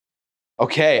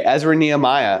Okay, Ezra and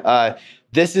Nehemiah.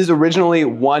 This is originally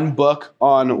one book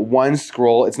on one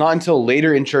scroll. It's not until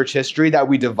later in church history that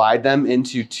we divide them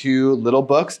into two little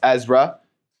books, Ezra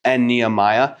and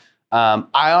Nehemiah. I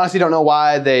honestly don't know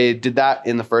why they did that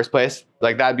in the first place.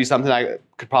 Like, that'd be something I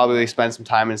could probably spend some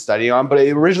time and study on, but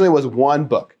it originally was one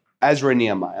book, Ezra and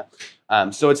Nehemiah.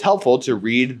 So it's helpful to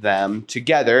read them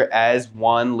together as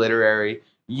one literary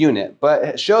unit.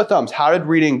 But show of thumbs, how did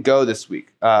reading go this week?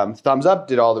 Thumbs up,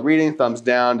 did all the reading. Thumbs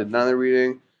down, did none of the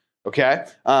reading. Okay.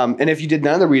 And if you did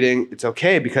none of the reading, it's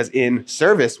okay, because in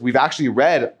service, we've actually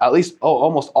read at least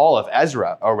almost all of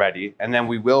Ezra already. And then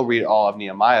we will read all of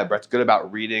Nehemiah. Brett's good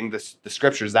about reading the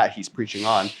scriptures that he's preaching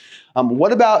on.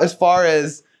 What about as far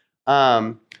as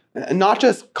not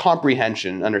just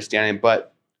comprehension, understanding,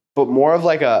 but more of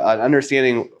like an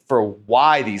understanding for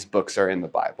why these books are in the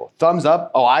Bible? Thumbs up,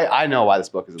 oh, I know why this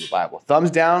book is in the Bible. Thumbs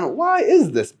down, why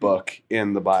is this book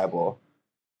in the Bible?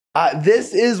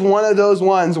 This is one of those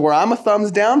ones where I'm a thumbs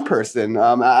down person,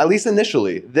 at least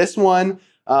initially. This one,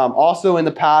 also in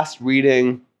the past,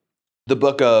 reading the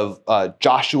book of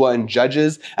Joshua and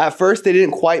Judges. At first, they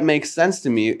didn't quite make sense to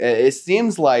me. It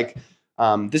seems like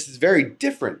this is very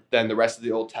different than the rest of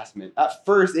the Old Testament. At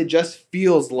first, it just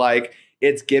feels like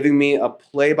it's giving me a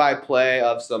play-by-play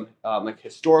of some like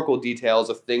historical details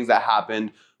of things that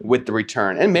happened with the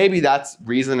return. And maybe that's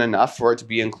reason enough for it to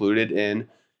be included in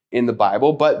the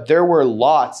Bible. But there were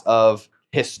lots of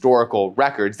historical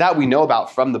records that we know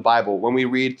about from the Bible. When we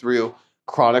read through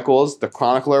Chronicles, the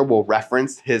chronicler will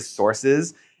reference his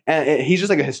sources. And he's just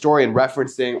like a historian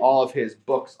referencing all of his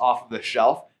books off of the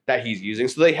shelf that he's using.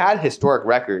 So they had historic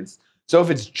records. So if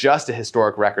it's just a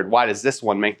historic record, why does this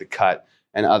one make the cut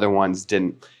and other ones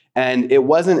didn't? And it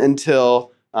wasn't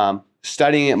until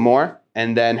studying it more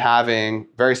and then having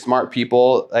very smart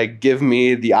people like give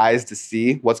me the eyes to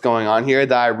see what's going on here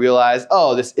that I realized,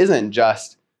 oh, this isn't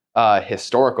just a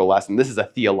historical lesson. This is a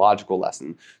theological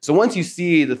lesson. So once you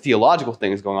see the theological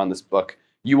things going on in this book,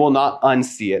 you will not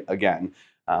unsee it again.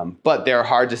 But they're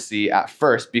hard to see at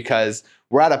first because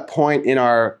we're at a point in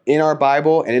our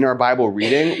Bible and in our Bible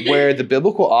reading where the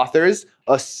biblical authors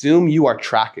assume you are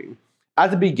tracking. At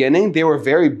the beginning, they were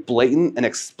very blatant and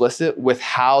explicit with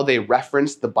how they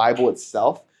referenced the Bible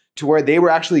itself, to where they were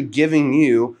actually giving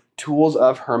you tools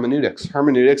of hermeneutics.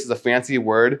 Hermeneutics is a fancy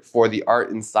word for the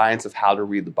art and science of how to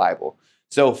read the Bible.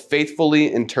 So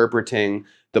faithfully interpreting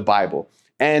the Bible.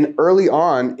 And early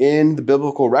on in the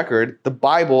biblical record, the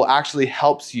Bible actually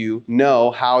helps you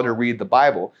know how to read the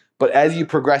Bible. But as you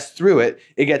progress through it,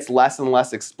 it gets less and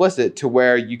less explicit to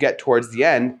where you get towards the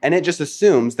end, and it just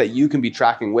assumes that you can be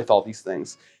tracking with all these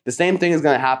things. The same thing is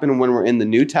going to happen when we're in the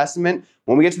New Testament.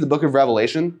 When we get to the book of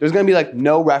Revelation, there's going to be like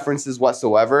no references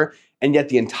whatsoever, and yet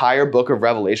the entire book of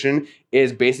Revelation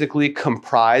is basically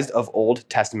comprised of Old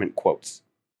Testament quotes.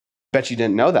 Bet you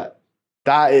didn't know that.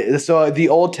 So the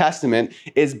Old Testament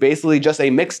is basically just a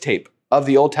mixtape of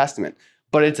the Old Testament.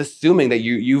 But it's assuming that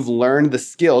you've learned the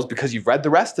skills because you've read the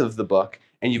rest of the book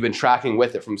and you've been tracking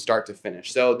with it from start to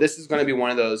finish. So this is going to be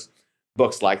one of those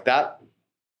books like that.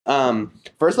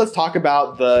 First, let's talk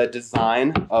about the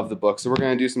design of the book. So we're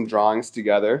going to do some drawings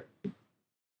together.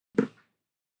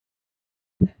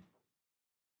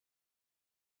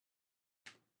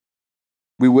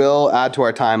 We will add to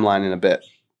our timeline in a bit.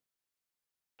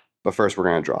 But first, we're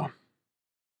going to draw.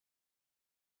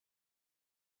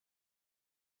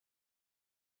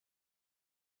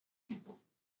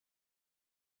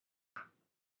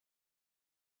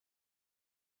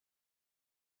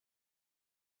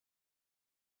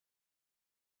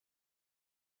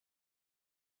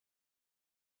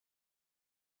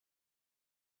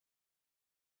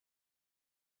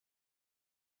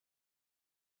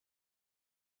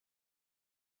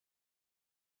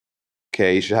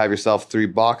 Okay, you should have yourself 3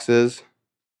 boxes.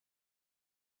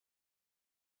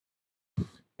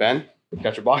 Ben,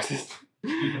 got your boxes?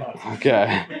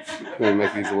 Okay, let me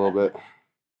make these a little bit.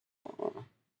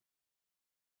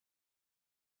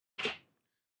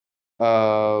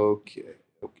 Okay.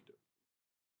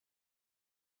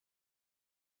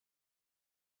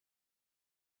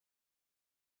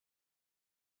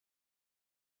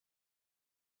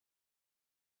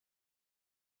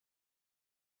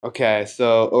 Okay,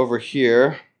 so over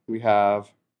here we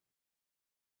have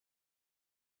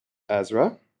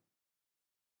Ezra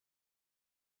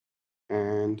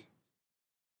and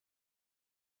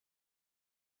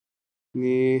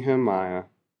Nehemiah.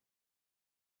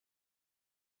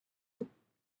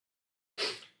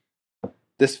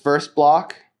 This first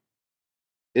block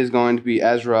is going to be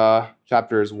Ezra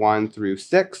chapters 1 through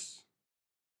 6,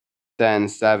 then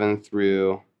 7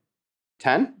 through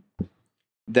 10,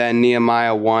 then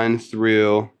Nehemiah 1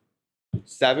 through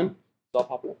 7. It's all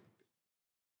popping up.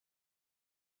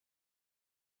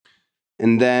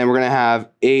 And then we're going to have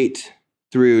 8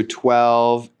 through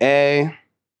 12a,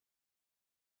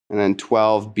 and then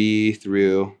 12b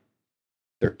through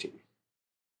 13.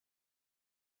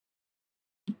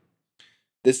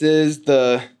 This is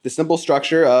the simple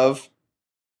structure of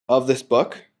this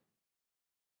book.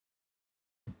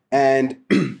 And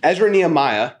Ezra and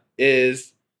Nehemiah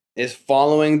is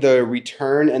following the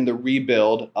return and the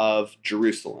rebuild of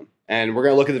Jerusalem. And we're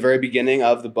going to look at the very beginning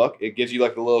of the book. It gives you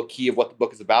like a little key of what the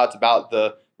book is about. It's about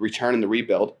the return and the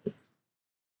rebuild.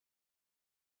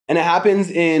 And it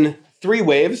happens in 3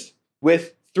 waves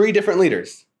with 3 different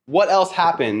leaders. What else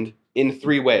happened in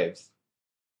 3 waves?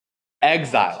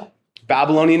 Exile.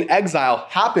 Babylonian exile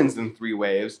happens in 3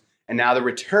 waves. And now the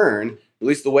return, at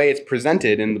least the way it's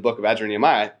presented in the book of Ezra and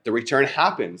Nehemiah, the return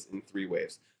happens in 3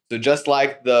 waves. So just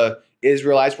like the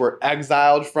Israelites were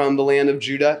exiled from the land of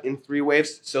Judah in 3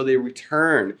 waves, so they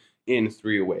return in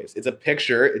 3 waves. It's a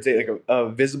picture, it's a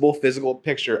visible, physical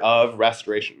picture of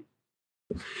restoration.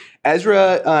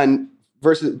 Ezra,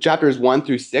 chapters 1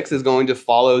 through 6, is going to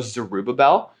follow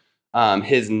Zerubbabel.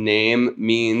 His name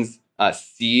means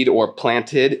seed or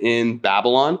planted in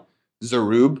Babylon.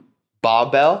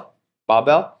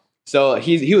 Babel. So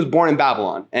he was born in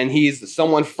Babylon, and he's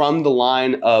someone from the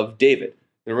line of David.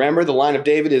 Remember, the line of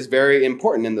David is very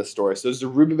important in this story. So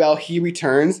Zerubbabel, he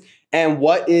returns. And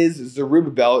what is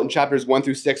Zerubbabel in chapters 1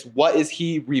 through 6? What is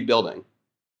he rebuilding?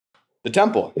 The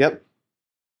temple. Yep.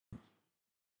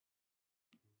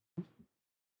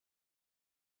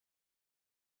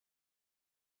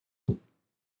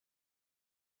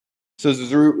 So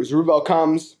Zerubbabel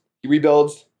comes, he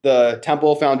rebuilds the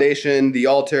temple foundation, the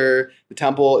altar, the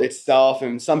temple itself.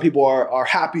 And some people are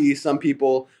happy, some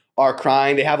people are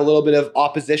crying. They have a little bit of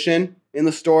opposition in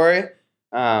the story,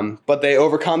 but they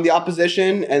overcome the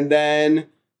opposition. And then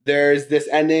there's this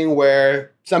ending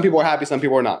where some people are happy, some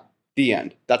people are not. The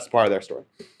end. That's part of their story.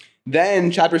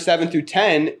 Then chapter 7 through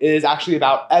 10 is actually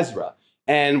about Ezra.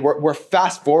 And we're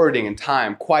fast forwarding in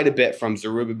time quite a bit from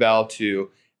Zerubbabel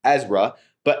to Ezra.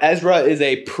 But Ezra is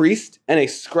a priest and a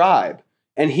scribe.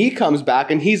 And he comes back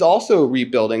and he's also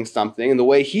rebuilding something. And the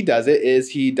way he does it is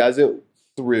he does it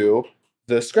through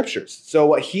the scriptures. So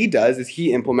what he does is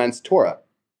he implements Torah.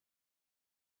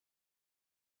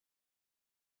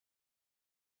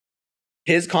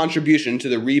 His contribution to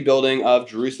the rebuilding of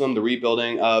Jerusalem, the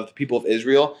rebuilding of the people of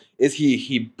Israel, is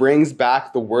he brings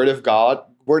back the word of God,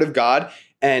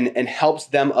 and helps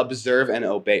them observe and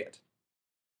obey it.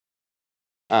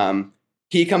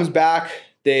 He comes back,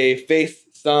 they face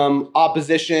some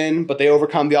opposition, but they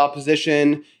overcome the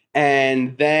opposition,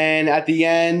 and then at the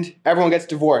end, everyone gets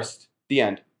divorced. The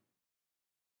end.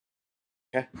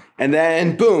 Okay. And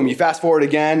then, boom, you fast forward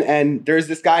again, and there's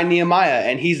this guy, Nehemiah,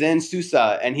 and he's in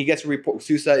Susa, and he gets a report.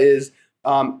 Susa is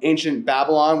ancient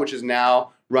Babylon, which is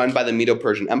now run by the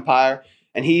Medo-Persian Empire,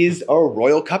 and he's a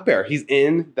royal cupbearer. He's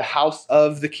in the house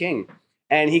of the king,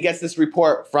 and he gets this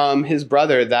report from his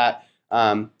brother that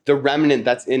the remnant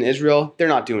that's in Israel, they're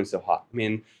not doing so hot. I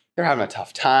mean, they're having a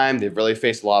tough time. They've really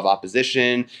faced a lot of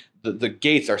opposition. The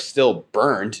gates are still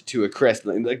burned to a crisp.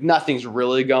 Like nothing's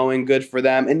really going good for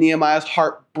them. And Nehemiah's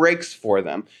heart breaks for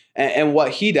them. And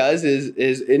what he does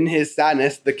is in his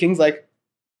sadness, the king's like,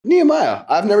 Nehemiah,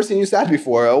 I've never seen you sad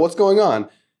before. What's going on?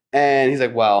 And he's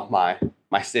like, well,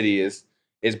 my city is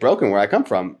broken where I come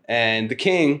from. And the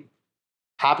king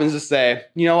happens to say,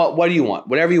 you know what do you want?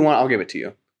 Whatever you want, I'll give it to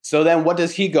you. So then what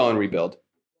does he go and rebuild?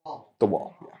 The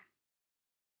wall. Yeah.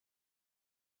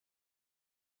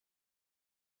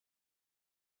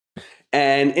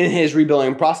 And in his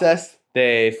rebuilding process,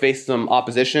 they faced some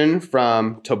opposition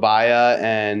from Tobiah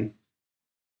and,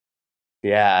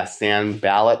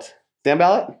 Sanballat.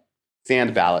 Sandballat.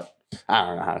 I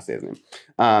don't know how to say his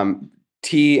name.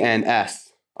 T and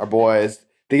S are boys.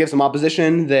 They give some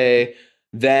opposition. They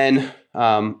then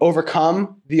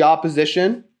overcome the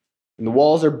opposition, and the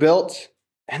walls are built,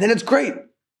 and then it's great.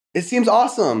 It seems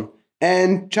awesome.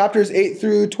 And chapters 8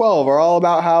 through 12 are all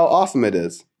about how awesome it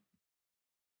is.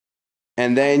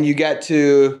 And then you get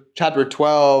to chapter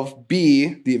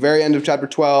 12b, the very end of chapter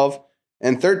 12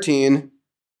 and 13,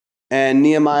 and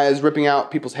Nehemiah is ripping out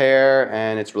people's hair,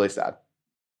 and it's really sad.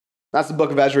 That's the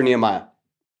book of Ezra and Nehemiah.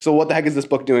 So what the heck is this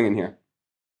book doing in here?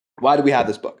 Why do we have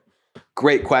this book?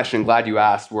 Great question. Glad you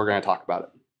asked. We're going to talk about it.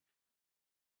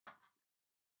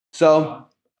 So,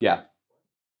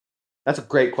 that's a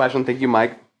great question. Thank you,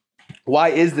 Mike. Why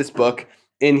is this book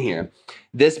in here?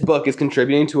 This book is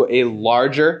contributing to a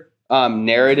larger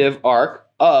narrative arc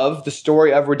of the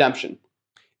story of redemption.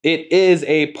 It is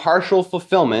a partial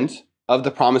fulfillment of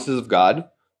the promises of God,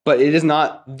 but it is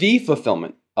not the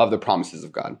fulfillment of the promises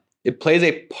of God. It plays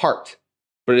a part,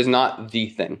 but it is not the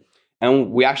thing.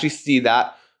 And we actually see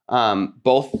that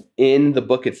both in the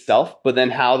book itself, but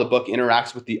then how the book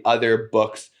interacts with the other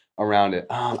books around it.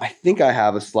 I think I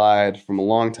have a slide from a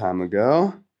long time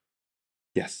ago.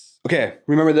 Yes. Okay,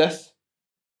 remember this?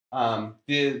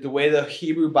 The way the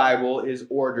Hebrew Bible is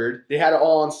ordered, they had it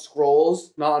all on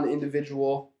scrolls, not on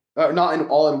individual,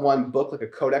 all in one book like a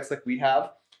codex like we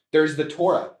have. There's the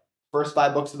Torah, first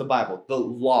 5 books of the Bible. The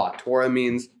law, Torah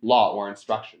means law or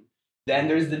instruction. Then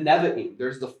there's the Nevi'im.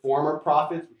 There's the former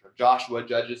prophets, which are Joshua,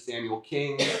 Judges, Samuel,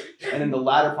 Kings, and then the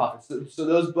latter prophets. So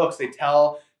those books, they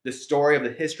tell the story of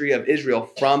the history of Israel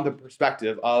from the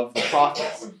perspective of the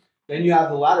prophets. Then you have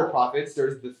the latter prophets.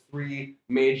 There's the 3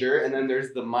 major, and then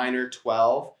there's the minor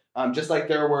 12. Just like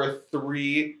there were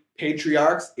 3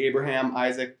 patriarchs, Abraham,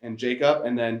 Isaac, and Jacob,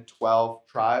 and then 12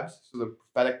 tribes. So the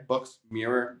prophetic books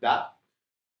mirror that.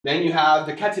 Then you have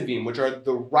the Ketuvim, which are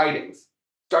the writings.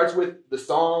 Starts with the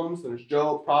Psalms, there's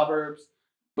Job, Proverbs.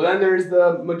 But then there's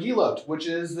the Megillot, which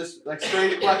is this like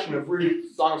strange collection of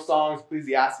Ruth, Song of Songs,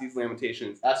 Ecclesiastes,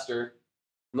 Lamentations, Esther.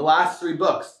 And the last 3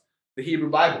 books, the Hebrew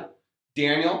Bible,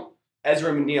 Daniel,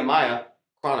 Ezra, and Nehemiah,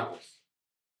 Chronicles.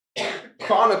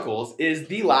 Chronicles is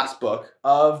the last book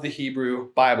of the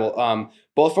Hebrew Bible,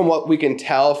 both from what we can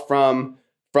tell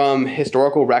from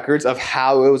historical records of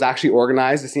how it was actually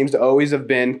organized. It seems to always have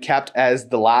been kept as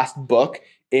the last book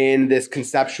in this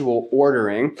conceptual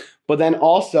ordering, but then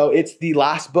also it's the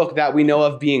last book that we know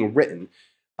of being written.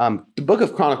 The book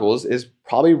of Chronicles is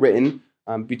probably written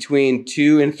between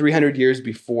 200 and 300 years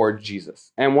before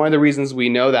Jesus. And one of the reasons we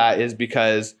know that is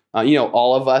because,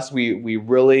 all of us, we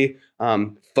really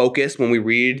focus when we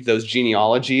read those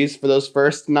genealogies for those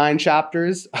first 9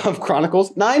 chapters of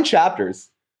Chronicles. 9 chapters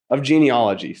of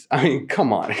genealogies. I mean,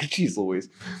 come on. Jeez Louise.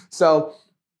 So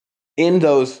in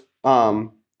those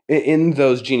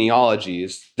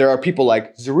genealogies, there are people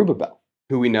like Zerubbabel,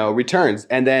 who we know returns.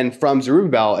 And then from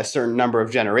Zerubbabel, a certain number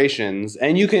of generations.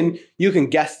 And you can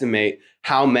guesstimate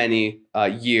how many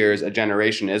years a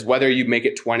generation is, whether you make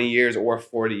it 20 years or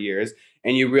 40 years.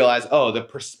 And you realize, the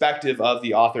perspective of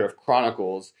the author of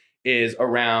Chronicles is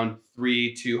around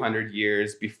 200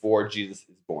 years before Jesus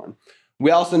is born. We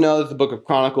also know that the book of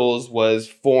Chronicles was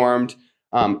formed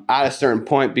at a certain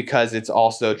point because it's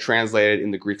also translated in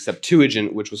the Greek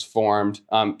Septuagint, which was formed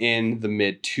in the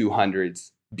mid-200s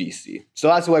BC. So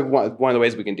that's like one of the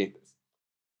ways we can date this.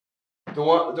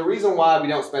 The reason why we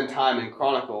don't spend time in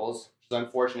Chronicles, which is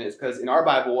unfortunate, is because in our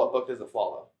Bible, what book does it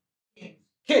follow?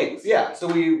 Kings, yeah. So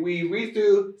we read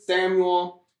through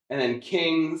Samuel and then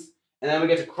Kings, and then we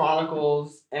get to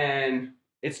Chronicles, and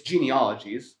it's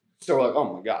genealogies. So we're like,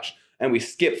 oh my gosh. And we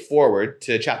skip forward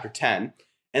to chapter 10,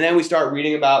 and then we start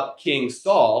reading about King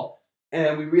Saul,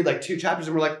 and we read like 2 chapters,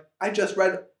 and we're like, I just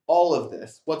read all of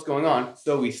this. What's going on?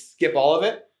 So we skip all of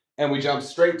it, and we jump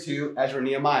straight to Ezra and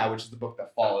Nehemiah, which is the book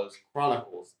that follows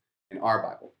Chronicles in our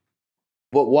Bible.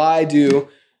 But why do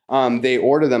they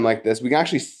order them like this? We can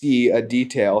actually see a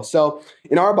detail. So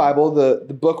in our Bible,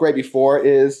 the book right before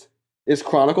is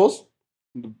Chronicles,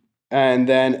 and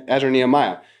then Ezra and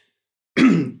Nehemiah.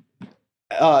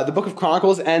 The book of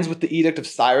Chronicles ends with the Edict of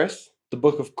Cyrus. The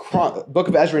book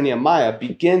of Ezra and Nehemiah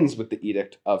begins with the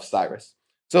Edict of Cyrus.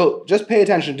 So just pay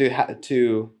attention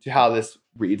to how this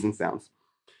reads and sounds.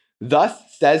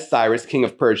 Thus says Cyrus, king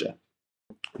of Persia,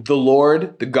 the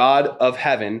Lord, the God of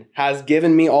heaven, has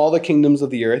given me all the kingdoms of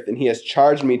the earth, and he has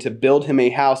charged me to build him a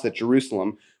house at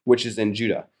Jerusalem, which is in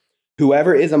Judah.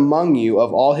 Whoever is among you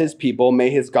of all his people, may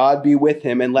his God be with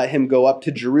him, and let him go up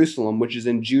to Jerusalem, which is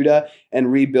in Judah,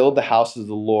 and rebuild the house of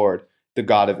the Lord, the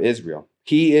God of Israel.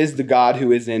 He is the God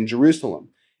who is in Jerusalem.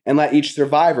 And let each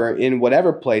survivor in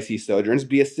whatever place he sojourns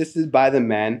be assisted by the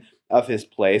men of his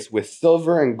place with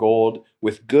silver and gold,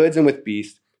 with goods and with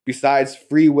beasts, besides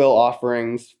free will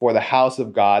offerings for the house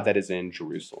of God that is in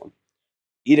Jerusalem.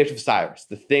 Edict of Cyrus,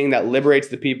 the thing that liberates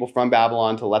the people from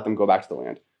Babylon to let them go back to the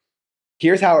land.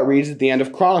 Here's how it reads at the end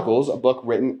of Chronicles, a book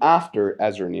written after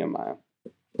Ezra and Nehemiah.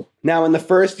 Now, in the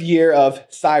first year of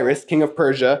Cyrus, king of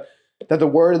Persia, that the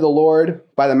word of the Lord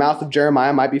by the mouth of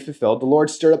Jeremiah might be fulfilled, the Lord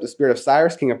stirred up the spirit of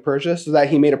Cyrus, king of Persia, so that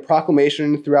he made a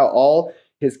proclamation throughout all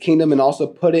his kingdom and also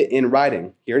put it in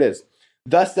writing. Here it is.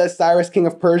 Thus says Cyrus, king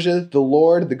of Persia, the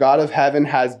Lord, the God of heaven,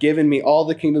 has given me all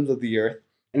the kingdoms of the earth,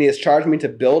 and he has charged me to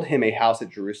build him a house at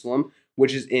Jerusalem,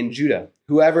 which is in Judah.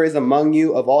 Whoever is among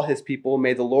you of all his people,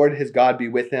 may the Lord his God be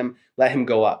with him. Let him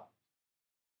go up.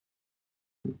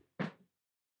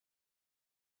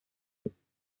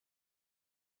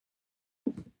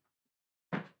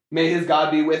 May his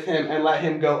God be with him and let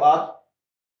him go up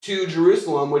to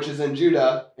Jerusalem, which is in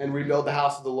Judah, and rebuild the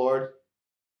house of the Lord.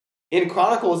 In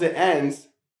Chronicles, it ends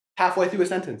halfway through a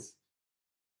sentence.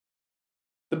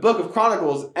 The book of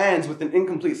Chronicles ends with an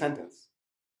incomplete sentence.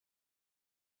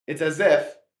 It's as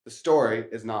if the story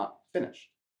is not finished.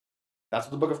 That's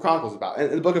what the book of Chronicles is about. And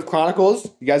in the book of Chronicles,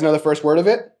 you guys know the first word of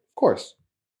it? Of course,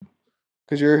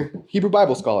 because you're Hebrew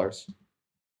Bible scholars.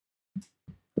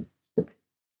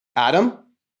 Adam.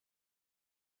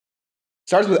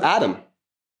 Starts with Adam.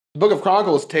 The book of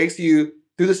Chronicles takes you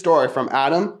through the story from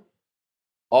Adam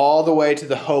all the way to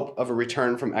the hope of a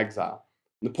return from exile.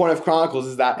 The point of Chronicles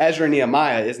is that Ezra and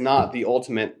Nehemiah is not the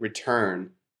ultimate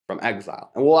return from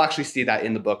exile. And we'll actually see that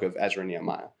in the book of Ezra and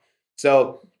Nehemiah.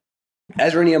 So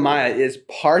Ezra and Nehemiah is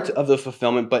part of the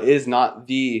fulfillment, but is not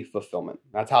the fulfillment.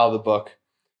 That's how the book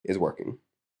is working.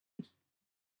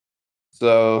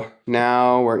 So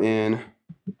now we're in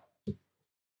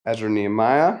Ezra and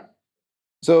Nehemiah.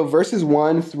 So verses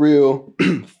 1 through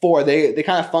 4, they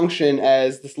kind of function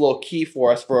as this little key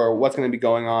for us for what's going to be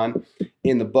going on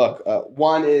in the book.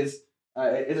 One is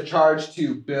a charge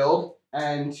to build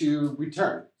and to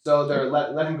return. So they're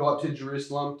let him go up to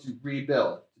Jerusalem to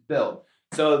rebuild, to build.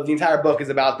 So the entire book is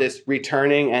about this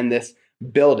returning and this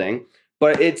building.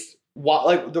 But it's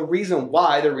the reason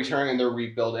why they're returning and they're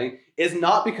rebuilding is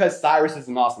not because Cyrus is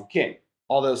an awesome king,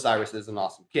 although Cyrus is an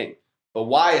awesome king. But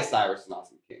why is Cyrus an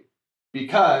awesome king?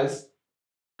 Because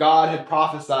God had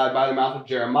prophesied by the mouth of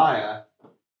Jeremiah,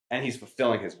 and he's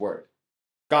fulfilling his word.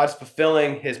 God's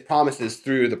fulfilling his promises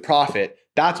through the prophet.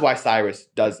 That's why Cyrus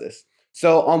does this.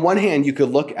 So on one hand, you could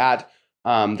look at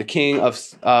the king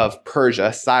of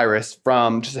Persia, Cyrus,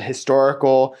 from just a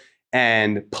historical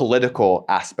and political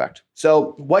aspect.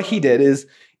 So what he did is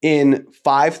in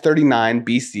 539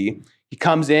 BC, he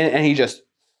comes in and he just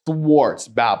thwarts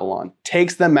Babylon,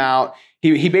 takes them out.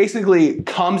 He basically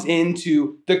comes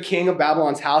into the king of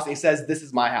Babylon's house and he says, "This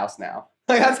is my house now."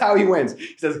 Like, that's how he wins.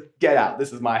 He says, "Get out,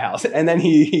 this is my house." And then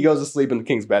he goes to sleep in the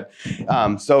king's bed.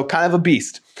 So kind of a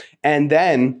beast. And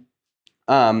then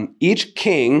each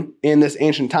king in this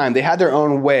ancient time, they had their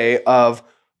own way of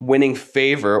winning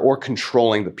favor or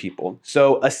controlling the people.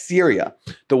 So Assyria,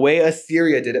 the way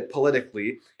Assyria did it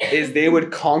politically is they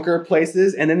would conquer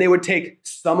places and then they would take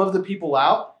some of the people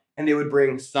out and they would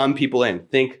bring some people in.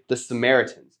 Think the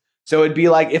Samaritans. So it'd be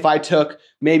like if I took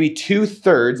maybe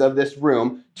 2/3 of this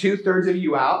room, 2/3 of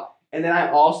you out, and then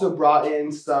I also brought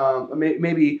in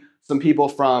maybe some people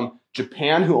from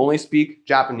Japan who only speak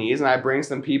Japanese, and I bring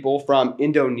some people from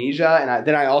Indonesia, and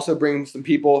then I also bring some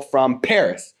people from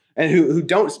Paris and who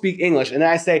don't speak English. And then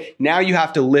I say, now you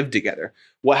have to live together.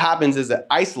 What happens is it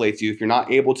isolates you if you're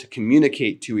not able to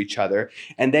communicate to each other.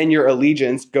 And then your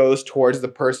allegiance goes towards the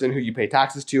person who you pay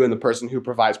taxes to and the person who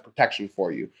provides protection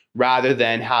for you, rather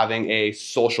than having a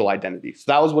social identity.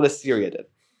 So that was what Assyria did.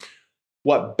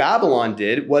 What Babylon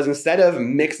did was, instead of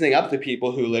mixing up the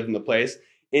people who lived in the place,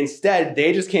 instead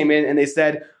they just came in and they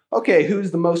said, "Okay,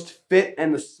 who's the most fit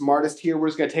and the smartest here? We're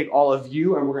just going to take all of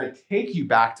you and we're going to take you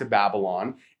back to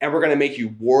Babylon and we're going to make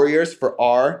you warriors for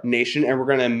our nation, and we're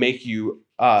going to make you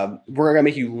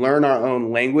learn our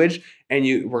own language, and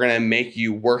we're going to make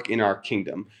you work in our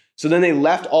kingdom." So then they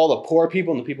left all the poor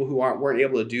people and the people who weren't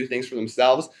able to do things for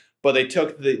themselves, but they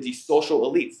took the social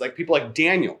elites, like people like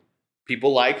Daniel,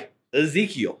 people like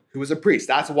Ezekiel, who was a priest.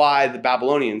 That's why the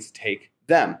Babylonians take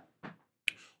them.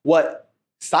 What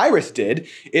Cyrus did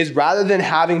is, rather than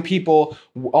having people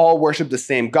all worship the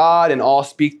same God and all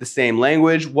speak the same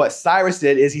language, what Cyrus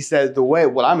did is he said,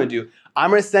 what I'm going to do, I'm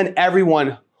going to send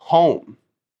everyone home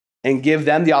and give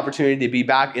them the opportunity to be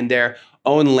back in their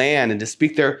own land and to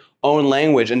speak their own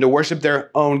language and to worship their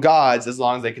own gods as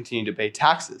long as they continue to pay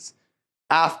taxes.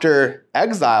 After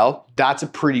exile, that's a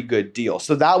pretty good deal.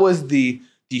 So that was the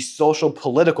social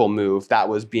political move that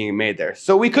was being made there.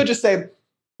 So we could just say,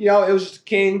 it was just a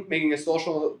king making a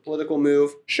social political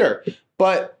move, sure.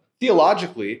 But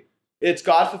theologically, it's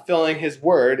God fulfilling his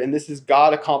word, and this is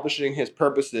God accomplishing his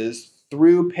purposes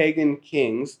through pagan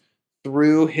kings,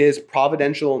 through his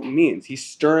providential means. He's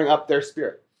stirring up their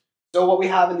spirit. So what we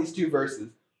have in these two verses,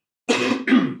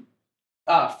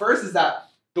 first is that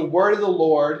the word of the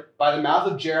Lord by the mouth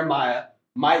of Jeremiah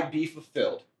might be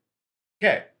fulfilled.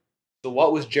 Okay, so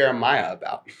what was Jeremiah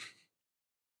about?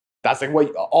 That's like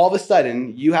what all of a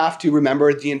sudden you have to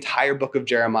remember the entire book of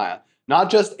Jeremiah, not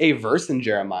just a verse in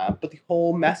Jeremiah, but the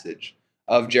whole message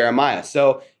of Jeremiah.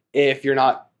 So if you're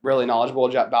not really knowledgeable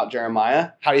about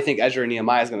Jeremiah, how do you think Ezra and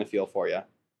Nehemiah is going to feel for you?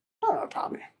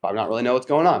 Probably not really know what's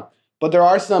going on. But there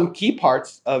are some key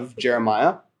parts of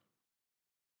Jeremiah.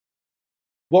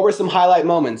 What were some highlight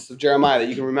moments of Jeremiah that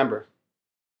you can remember?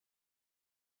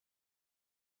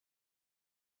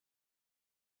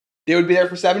 They would be there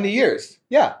for 70 years.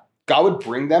 Yeah. God would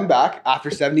bring them back after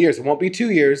 70 years. It won't be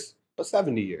 2 years, but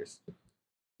 70 years.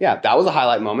 Yeah, that was a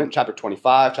highlight moment. Chapter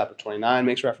 25, chapter 29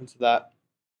 makes reference to that.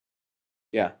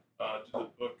 Yeah. Did the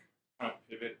book kind of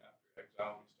pivot after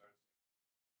exile and start?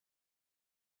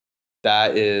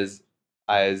 That is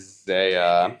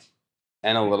Isaiah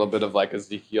and a little bit of like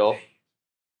Ezekiel.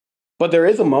 But there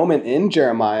is a moment in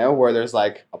Jeremiah where there's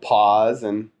like a pause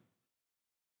and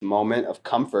a moment of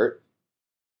comfort.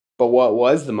 But what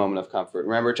was the moment of comfort?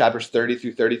 Remember chapters 30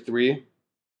 through 33?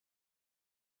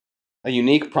 A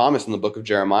unique promise in the book of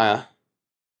Jeremiah.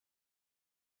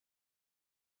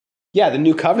 Yeah, the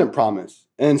new covenant promise.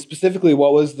 And specifically,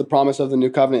 what was the promise of the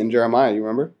new covenant in Jeremiah? You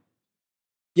remember?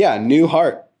 Yeah, new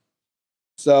heart.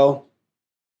 So,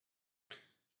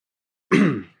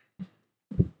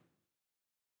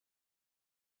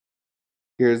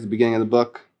 here's the beginning of the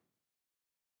book.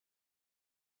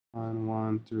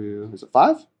 1 through, is it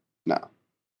 5? No,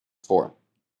 4.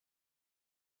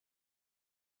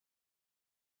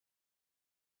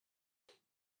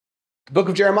 The book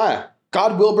of Jeremiah.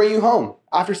 God will bring you home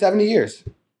after 70 years.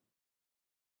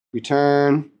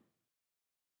 Return.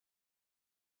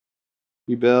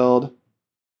 Rebuild.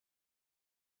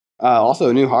 Also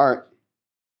a new heart.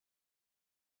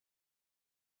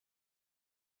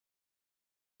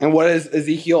 And what does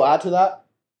Ezekiel add to that?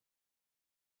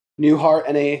 New heart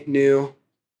and a new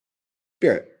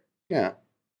spirit. Yeah.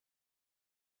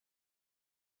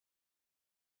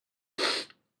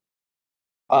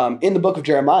 In the book of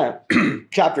Jeremiah,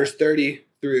 chapters 30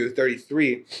 through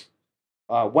 33,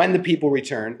 when the people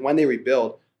return, when they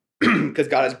rebuild, because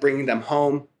God is bringing them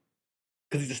home,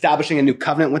 because he's establishing a new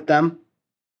covenant with them,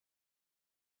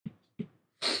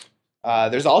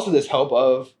 there's also this hope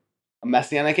of a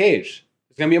messianic age.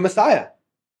 There's going to be a Messiah.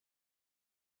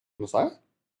 Messiah?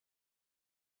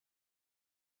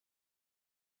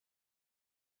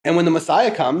 And when the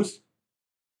Messiah comes,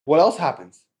 what else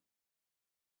happens?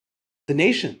 The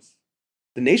nations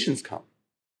come.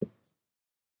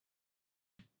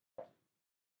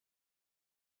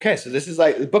 Okay, so this is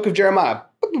like the book of Jeremiah.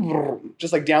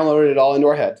 Just like downloaded it all into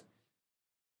our heads.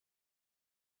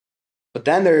 But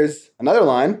then there's another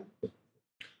line.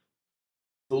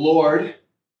 The Lord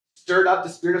stirred up the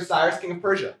spirit of Cyrus, king of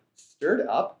Persia. Stirred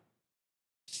up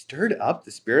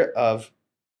the spirit of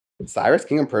Cyrus,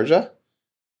 king of Persia?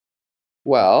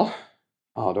 Well,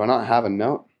 do I not have a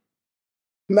note?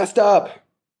 Messed up.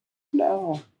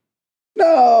 No.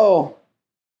 Oh,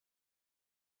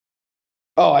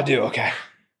 I do. Okay.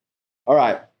 All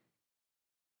right.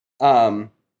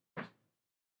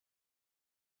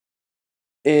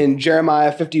 In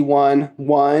Jeremiah 51,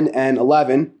 1 and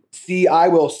 11, see, I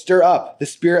will stir up the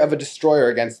spirit of a destroyer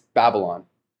against Babylon.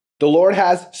 The Lord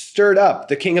has stirred up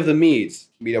the king of the Medes,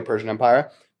 Medo-Persian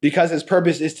Empire, because his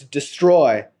purpose is to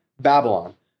destroy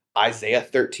Babylon. Isaiah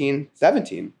 13,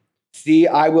 17. See,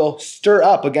 I will stir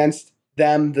up against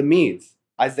them the Medes.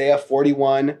 Isaiah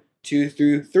 41, 2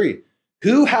 through 3.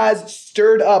 Who has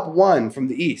stirred up one from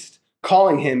the east,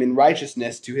 calling him in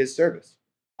righteousness to his service?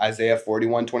 Isaiah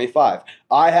 41, 25.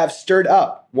 I have stirred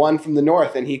up one from the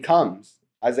north, and he comes.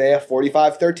 Isaiah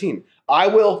 45, 13. I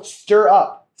will stir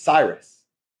up Cyrus.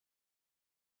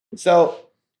 So,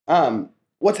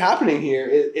 what's happening here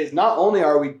is not only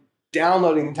are we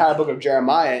downloading the entire book of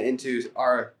Jeremiah into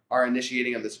our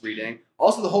initiating of this reading,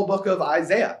 also the whole book of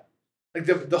Isaiah. Like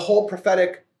the whole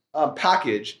prophetic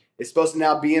package is supposed to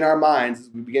now be in our minds as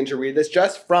we begin to read this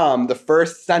just from the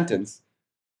first sentence.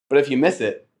 But if you miss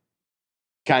it,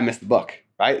 you kind of miss the book,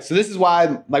 right? So this is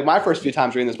why, like my first few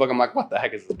times reading this book, I'm like, what the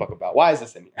heck is this book about? Why is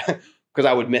this in here? Because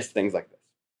I would miss things like this.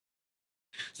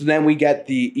 So then we get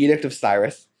the Edict of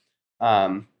Cyrus.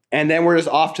 And then we're just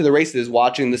off to the races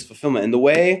watching this fulfillment. And the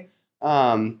way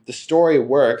the story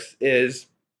works is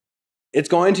it's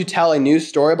going to tell a new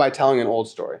story by telling an old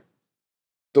story.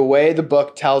 The way the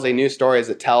book tells a new story is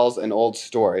it tells an old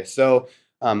story. So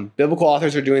biblical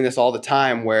authors are doing this all the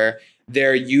time where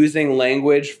they're using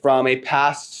language from a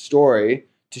past story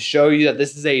to show you that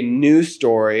this is a new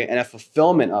story and a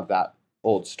fulfillment of that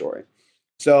old story.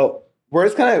 So we're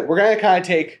gonna kind of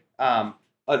take an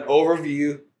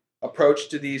overview approach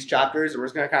to these chapters, and we're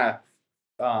just gonna kind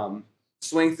of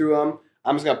swing through them.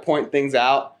 I'm just gonna point things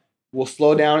out. We'll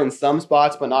slow down in some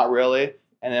spots, but not really,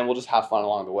 and then we'll just have fun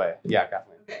along the way. Yeah,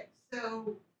 Kathleen. Okay,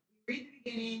 so we read the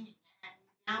beginning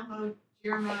and download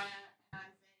Jeremiah and Isaiah,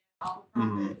 all the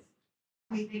prophets.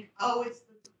 We think, oh, it's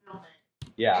the fulfillment.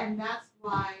 Yeah. And that's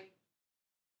why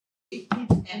it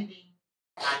keeps ending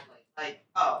badly. Like,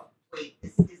 oh, wait,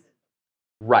 this isn't.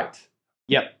 Right.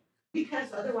 Yep.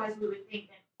 Because otherwise we would think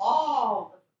that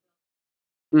all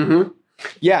Mm-hmm.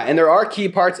 Yeah, and there are key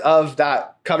parts of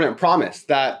that covenant promise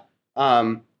that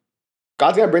God's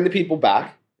going to bring the people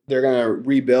back. They're going to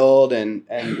rebuild, and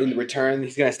in return,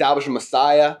 he's going to establish a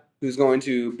Messiah who's going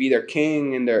to be their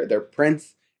king and their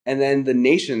prince. And then the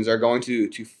nations are going to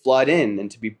flood in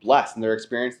and to be blessed, and they're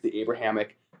experiencing the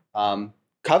Abrahamic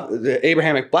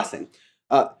blessing.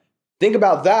 Think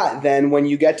about that then when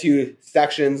you get to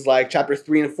sections like chapters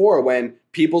 3 and 4, when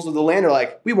peoples of the land are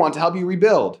like, we want to help you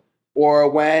rebuild. Or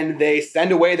when they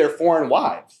send away their foreign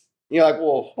wives. You're like,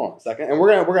 well, hold on a second. And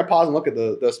we're gonna pause and look at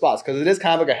those spots, because it is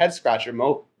kind of like a head scratcher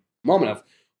moment of,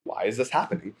 why is this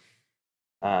happening?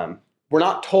 We're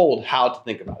not told how to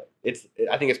think about it.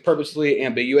 I think it's purposely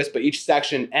ambiguous, but each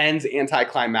section ends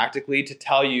anticlimactically to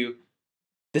tell you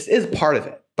this is part of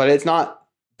it, but it's not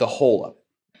the whole of it.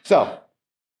 So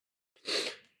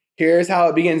here's how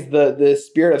it begins. The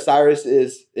spirit of Cyrus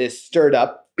is stirred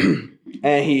up,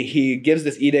 and he gives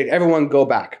this edict: everyone go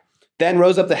back. Then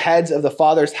rose up the heads of the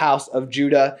father's house of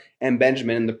Judah and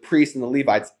Benjamin, and the priests and the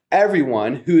Levites,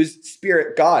 everyone whose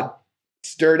spirit God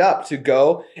stirred up to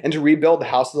go and to rebuild the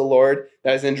house of the Lord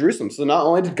that is in Jerusalem. So not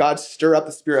only did God stir up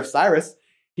the spirit of Cyrus,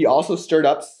 he also stirred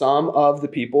up some of the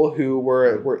people who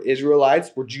were Israelites,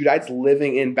 were Judites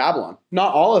living in Babylon.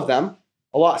 Not all of them,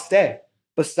 a lot stay,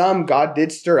 but some God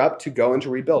did stir up to go and to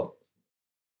rebuild.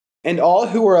 And all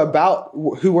who were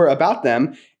about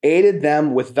them aided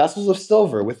them with vessels of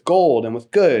silver, with gold, and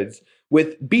with goods,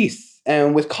 with beasts,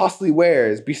 and with costly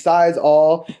wares, besides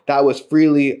all that was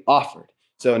freely offered.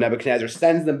 So Nebuchadnezzar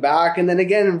sends them back, and then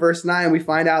again in verse 9, we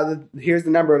find out that here's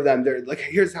the number of them. They're like,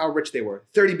 here's how rich they were: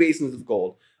 30 basins of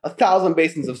gold, 1,000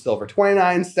 basins of silver,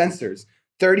 29 censers,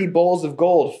 30 bowls of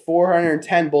gold,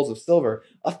 410 bowls of silver,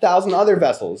 1,000 other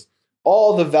vessels.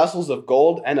 All the vessels of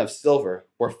gold and of silver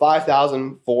were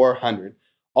 5,400.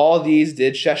 All these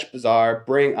did Sheshbazzar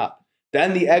bring up.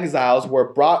 Then the exiles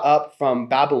were brought up from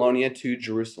Babylonia to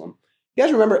Jerusalem. You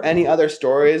guys remember any other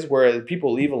stories where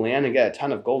people leave a land and get a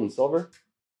ton of gold and silver?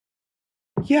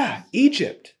 Yeah,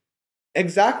 Egypt.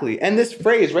 Exactly. And this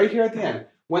phrase right here at the end,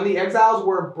 when the exiles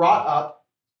were brought up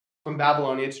from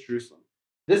Babylonia to Jerusalem.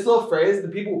 This little phrase, the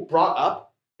people brought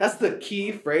up, that's the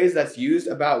key phrase that's used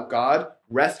about God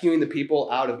rescuing the people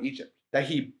out of Egypt, that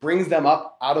he brings them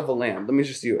up out of the land. Let me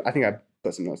just see. I think I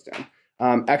put some notes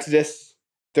down. Exodus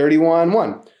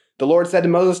 31:1. The Lord said to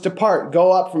Moses, "Depart,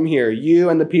 go up from here, you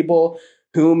and the people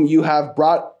whom you have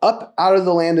brought up out of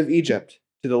the land of Egypt,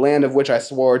 to the land of which I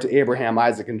swore to Abraham,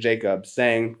 Isaac, and Jacob,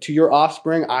 saying, to your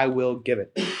offspring I will give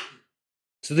it."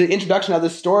 So the introduction of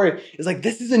this story is like,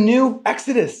 this is a new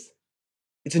Exodus.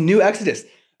 It's a new Exodus.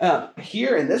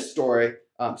 Here in this story,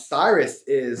 Cyrus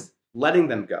is letting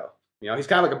them go. You know, he's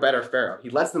kind of like a better Pharaoh. He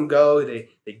lets them go. They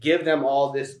give them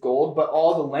all this gold, but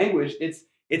all the language,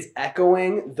 it's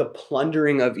echoing the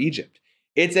plundering of Egypt.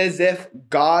 It's as if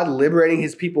God liberating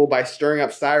his people by stirring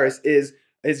up Cyrus is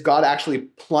God actually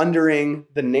plundering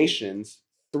the nations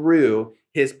through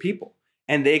his people.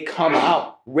 And they come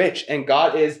out rich, and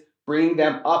God is bringing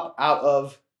them up out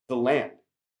of the land.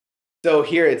 So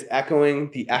here it's echoing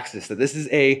the Exodus, that this is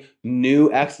a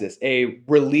new Exodus, a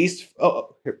release.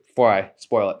 Here, before I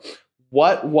spoil it,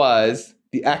 what was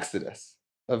the Exodus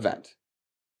event?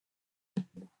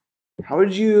 How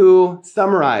would you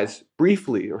summarize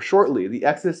briefly or shortly the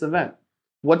Exodus event?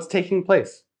 What's taking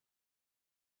place?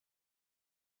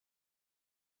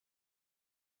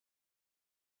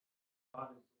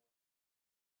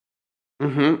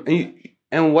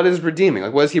 And what is redeeming?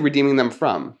 Like, what is he redeeming them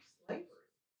from?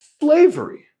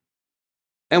 Slavery.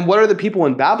 And what are the people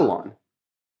in Babylon?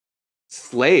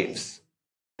 Slaves.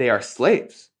 They are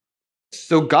slaves.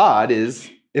 So God is,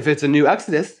 if it's a new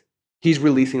Exodus, he's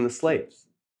releasing the slaves.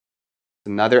 It's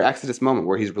another Exodus moment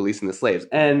where he's releasing the slaves.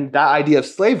 And that idea of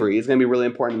slavery is going to be really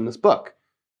important in this book,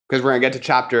 because we're going to get to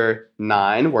chapter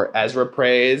 9, where Ezra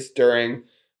prays during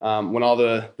when all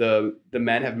the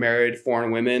men have married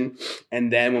foreign women.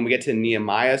 And then when we get to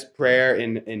Nehemiah's prayer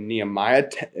in Nehemiah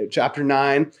chapter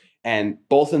 9, and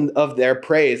both of their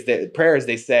prayers,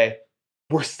 they say,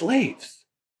 we're slaves.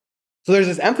 So there's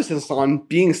this emphasis on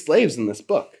being slaves in this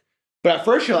book. But at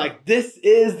first you're like, this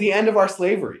is the end of our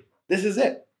slavery. This is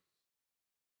it.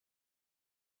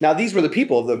 Now these were the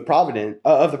people of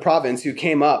the province who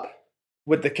came up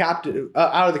with out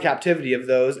of the captivity of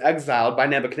those exiled by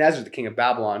Nebuchadnezzar, the king of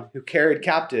Babylon, who carried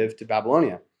captive to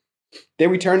Babylonia. They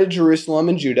returned to Jerusalem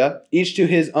and Judah, each to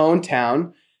his own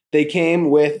town. They came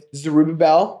with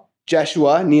Zerubbabel,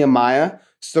 Jeshua, Nehemiah,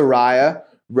 Sariah,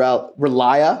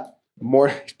 Reliah,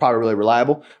 he's probably really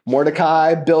reliable,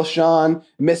 Mordecai, Bilshan,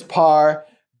 Mispar,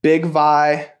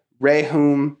 Bigvai,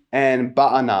 Rehum, and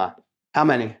Baanah. How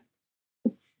many?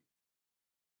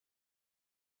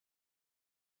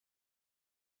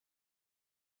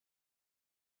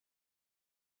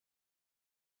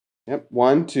 Yep.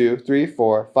 1, 2, 3,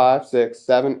 4, 5, 6,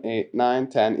 7, 8, 9,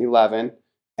 10, 11.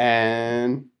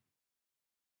 And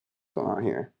what's going on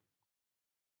here?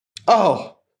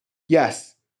 Oh,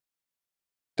 yes.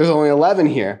 There's only 11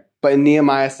 here. But in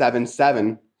Nehemiah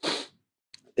 7:7,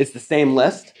 it's the same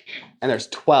list, and there's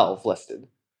 12 listed.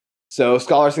 So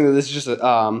scholars think that this is just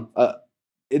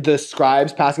the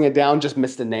scribes passing it down just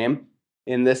missed a name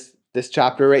in this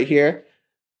chapter right here,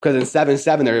 because in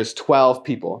 7:7 there's 12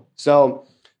 people. So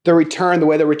the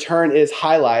way the return is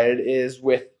highlighted is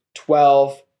with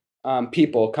 12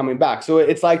 people coming back. So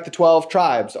it's like the 12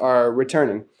 tribes are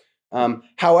returning.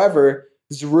 However,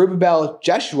 Zerubbabel,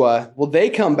 Jeshua, well, they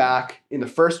come back in the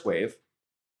first wave.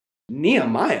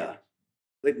 Nehemiah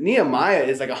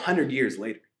is like 100 years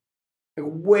later.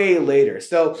 Way later.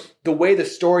 So the way the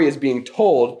story is being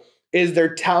told is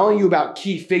they're telling you about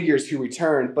key figures who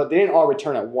returned, but they didn't all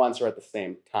return at once or at the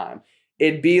same time.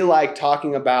 It'd be like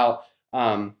talking about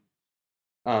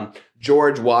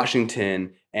George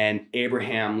Washington and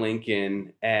Abraham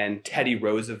Lincoln and Teddy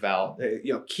Roosevelt.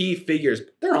 Key figures.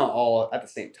 They're not all at the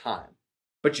same time,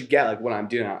 but you get like what I'm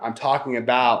doing. I'm talking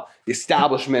about the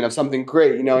establishment of something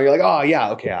great. You're like, oh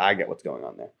yeah, okay, I get what's going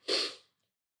on there.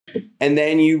 And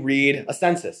then you read a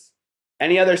census.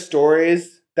 Any other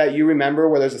stories that you remember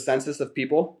where there's a census of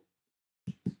people?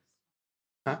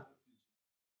 Huh?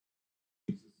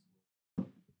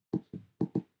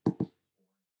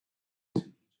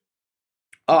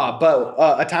 But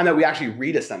a time that we actually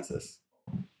read a census.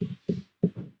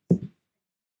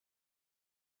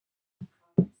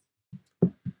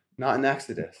 Not in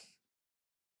Exodus.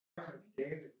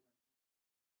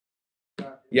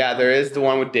 Yeah, there is the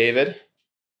one with David.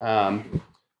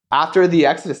 After the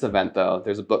Exodus event, though,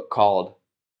 there's a book called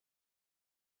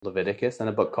Leviticus and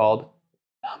a book called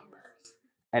Numbers.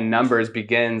 And Numbers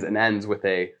begins and ends with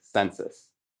a census.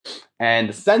 And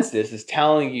the census is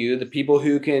telling you the people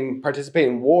who can participate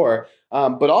in war,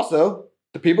 but also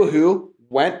the people who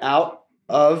went out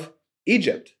of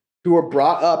Egypt, who were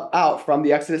brought out from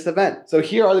the Exodus event. So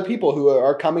here are the people who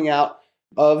are coming out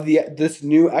of this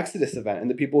new Exodus event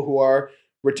and the people who are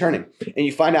returning. And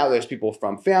you find out there's people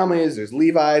from families, there's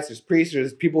Levites, there's priests,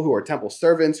 there's people who are temple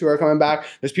servants who are coming back.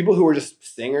 There's people who are just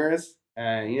singers,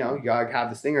 and you gotta have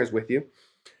the singers with you.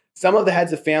 Some of the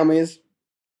heads of families,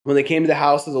 when they came to the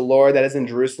house of the Lord that is in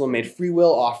Jerusalem, made free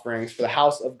will offerings for the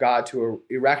house of God to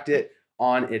erect it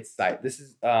on its site. This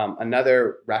is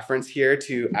another reference here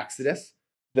to Exodus,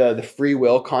 the free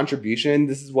will contribution.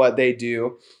 This is what they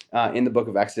do in the book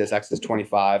of Exodus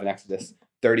 25 and Exodus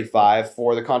 35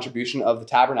 for the contribution of the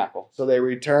tabernacle. So they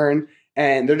return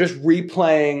and they're just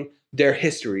replaying their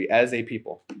history as a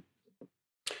people.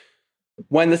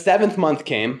 When the 7th month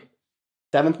came,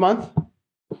 7th month?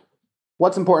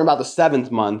 What's important about the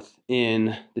 7th month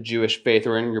in the Jewish faith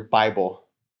or in your Bible?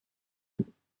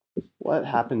 What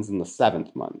happens in the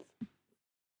 7th month?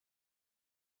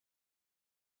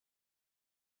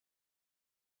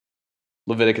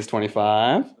 Leviticus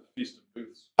 25. The Feast of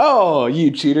Booths. Oh,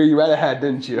 you cheater. You read ahead,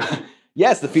 didn't you?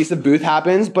 Yes, the Feast of Booth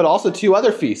happens, but also 2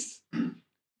 other feasts.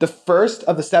 The first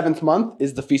of the 7th month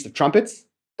is the Feast of Trumpets.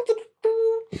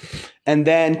 And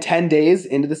then 10 days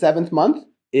into the 7th month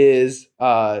is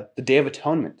the Day of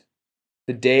Atonement,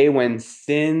 the day when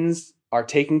sins are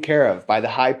taken care of by the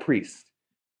high priest.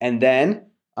 And then,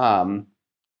 let's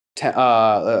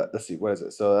see, what is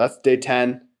it? So that's day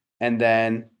 10. And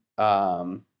then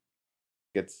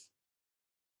it's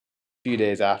a few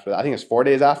days after that. I think it's 4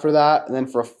 days after that. And then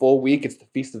for a full week, it's the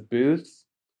Feast of Booths.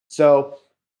 So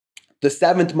the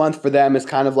 7th month for them is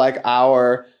kind of like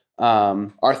our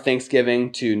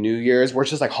Thanksgiving to New Year's, where it's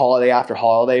just like holiday after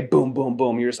holiday, boom, boom,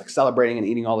 boom. You're just like celebrating and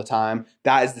eating all the time.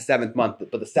 That is the 7th month.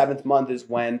 But the 7th month is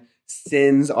when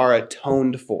sins are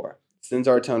atoned for. Sins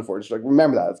are atoned for. Just like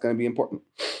remember that. It's going to be important.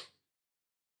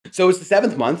 So it's the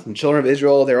 7th month, and children of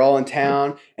Israel, they're all in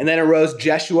town. And then arose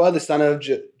Jeshua, the son of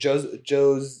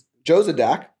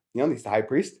Jozadak, he's the high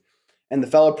priest, and the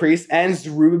fellow priest, and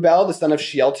Zerubbabel, the son of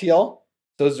Shealtiel.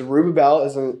 So Zerubbabel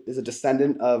is a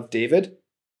descendant of David,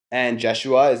 and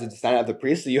Jeshua is a descendant of the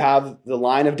priest. So you have the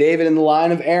line of David and the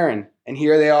line of Aaron. And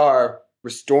here they are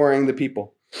restoring the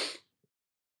people.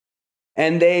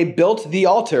 And they built the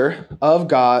altar of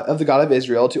the God of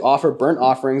Israel to offer burnt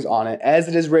offerings on it, as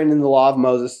it is written in the law of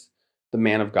Moses, the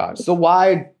man of God. So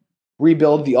why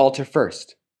rebuild the altar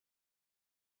first?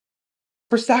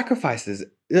 For sacrifices.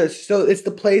 So it's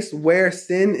the place where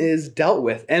sin is dealt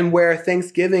with and where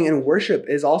thanksgiving and worship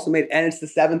is also made. And it's the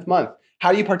 7th month.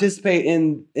 How do you participate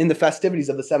in the festivities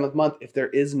of the 7th month if there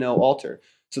is no altar?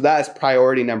 So that is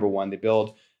priority number 1. They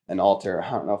build an altar.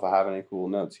 I don't know if I have any cool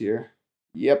notes here.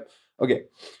 Yep. Okay.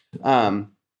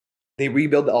 They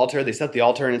rebuild the altar. They set the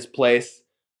altar in its place.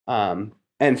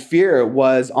 And fear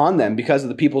was on them because of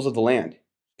the peoples of the land.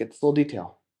 Get this little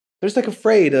detail. They're just like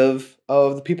afraid of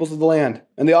the peoples of the land.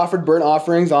 And they offered burnt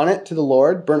offerings on it to the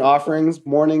Lord, burnt offerings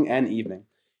morning and evening.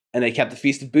 And they kept the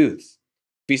Feast of Booths.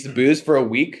 Feast of Booths for a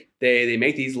week. They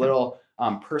make these little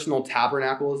personal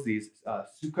tabernacles, these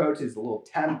sukkot is a little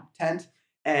tent.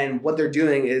 And what they're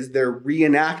doing is they're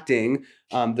reenacting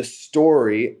the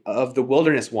story of the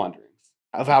wilderness wanderings,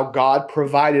 of how God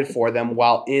provided for them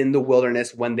while in the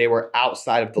wilderness when they were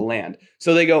outside of the land.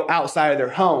 So they go outside of their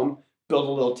home, build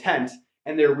a little tent,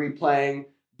 and they're replaying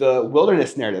the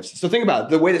wilderness narratives. So think about it.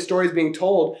 The way the story is being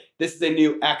told, this is a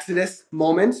new Exodus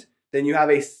moment. Then you have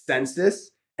a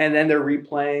census, and then they're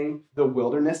replaying the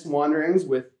wilderness wanderings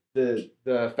with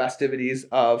the festivities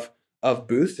of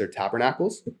booths or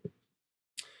tabernacles.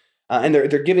 And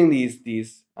they're giving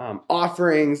these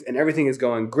offerings, and everything is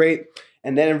going great.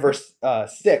 And then in verse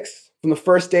 6, from the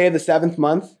first day of the 7th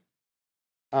month,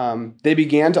 they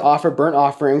began to offer burnt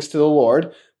offerings to the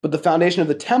Lord, but the foundation of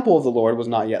the temple of the Lord was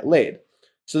not yet laid.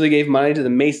 So they gave money to the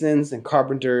masons and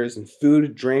carpenters, and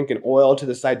food, drink, and oil to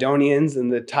the Sidonians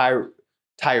and the Tyrians.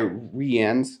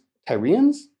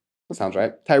 Tyrians? That sounds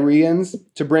right. Tyrians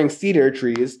to bring cedar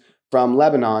trees from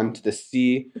Lebanon to the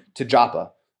sea to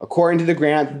Joppa, according to the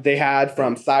grant that they had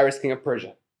from Cyrus, king of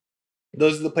Persia.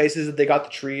 Those are the places that they got the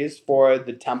trees for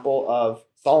the temple of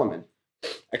Solomon.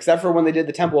 Except for when they did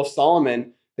the temple of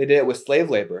Solomon, they did it with slave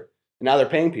labor. And now they're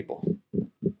paying people.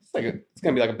 It's going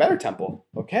to be like a better temple.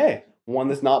 Okay. One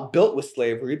that's not built with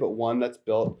slavery, but one that's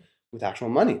built with actual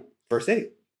money. Verse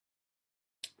 8.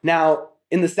 Now,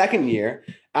 in the 2nd year,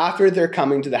 after their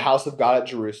coming to the house of God at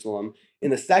Jerusalem,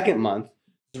 in the 2nd month,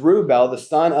 Zerubbabel, the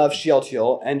son of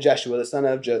Shealtiel, and Jeshua, the son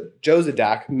of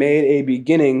Jozadak, made a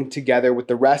beginning together with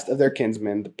the rest of their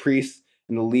kinsmen, the priests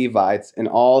and the Levites, and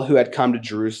all who had come to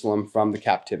Jerusalem from the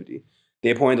captivity.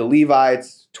 They appointed the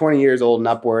Levites, 20 years old and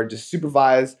upward, to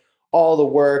supervise all the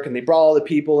work, and they brought all the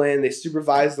people in. They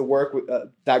supervised the work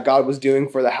that God was doing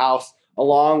for the house,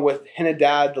 along with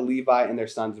Henadad, the Levite, and their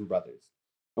sons and brothers.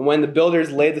 And when the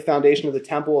builders laid the foundation of the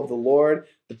temple of the Lord,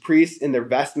 the priests in their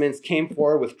vestments came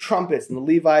forward with trumpets, and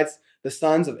the Levites, the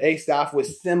sons of Asaph,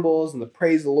 with cymbals, and the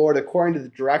praise of the Lord according to the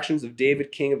directions of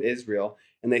David, king of Israel.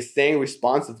 And they sang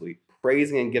responsively,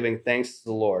 praising and giving thanks to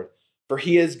the Lord. For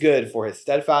he is good, for his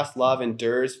steadfast love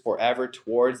endures forever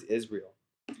towards Israel.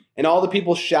 And all the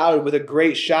people shouted with a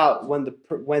great shout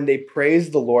when they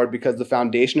praised the Lord, because the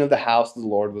foundation of the house of the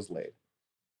Lord was laid.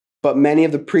 But many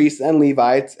of the priests and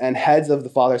Levites and heads of the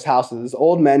fathers' houses,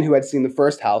 old men who had seen the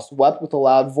first house, wept with a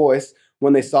loud voice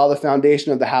when they saw the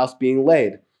foundation of the house being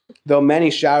laid, though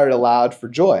many shouted aloud for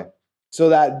joy, so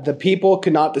that the people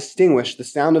could not distinguish the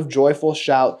sound of joyful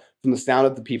shout from the sound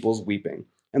of the people's weeping.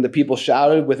 And the people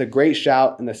shouted with a great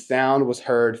shout, and the sound was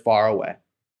heard far away.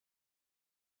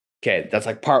 Okay, that's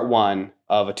like part 1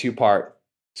 of a 2-part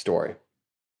story.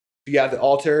 You have the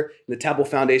altar and the temple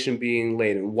foundation being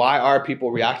laid. And why are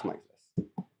people reacting like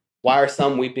this? Why are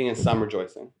some weeping and some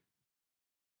rejoicing?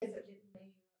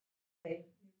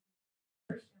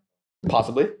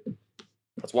 Possibly.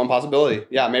 That's one possibility.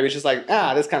 Yeah, maybe it's just like,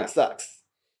 this kind of sucks.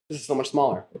 This is so much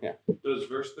smaller. Yeah. Does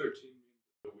verse 13 mean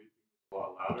the weeping is a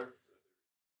lot louder?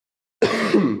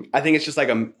 I think it's just like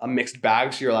a mixed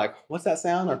bag. So you're like, what's that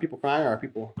sound? Are people crying or are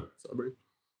people celebrating?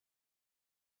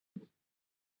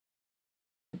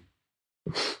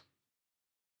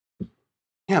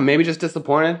 Yeah, maybe just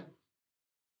disappointed.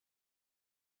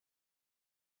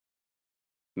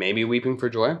 Maybe weeping for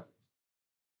joy.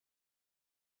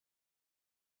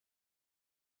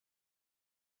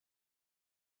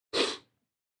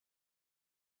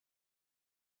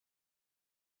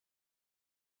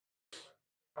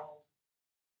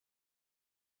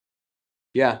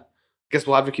 Yeah, I guess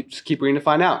we'll have to keep reading to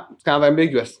find out. It's kind of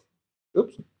ambiguous.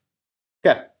 Oops.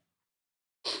 Okay.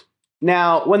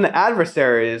 Now, when the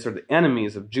adversaries or the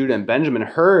enemies of Judah and Benjamin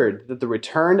heard that the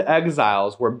returned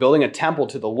exiles were building a temple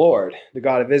to the Lord, the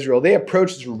God of Israel, they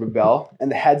approached Zerubbabel and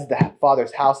the heads of the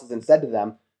fathers' houses and said to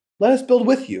them, "Let us build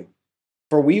with you,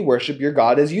 for we worship your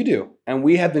God as you do, and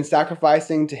we have been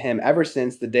sacrificing to him ever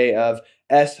since the day of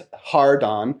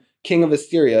Esarhaddon, king of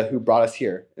Assyria, who brought us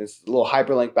here." It's a little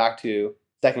hyperlink back to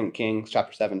 2 Kings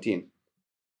chapter 17.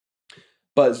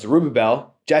 But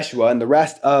Zerubbabel, Jeshua, and the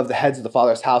rest of the heads of the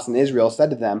father's house in Israel said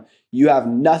to them, "You have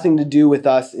nothing to do with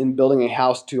us in building a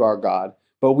house to our God,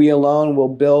 but we alone will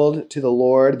build to the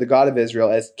Lord, the God of Israel,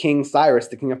 as King Cyrus,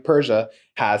 the king of Persia,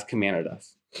 has commanded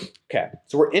us." Okay,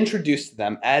 so we're introduced to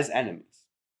them as enemies.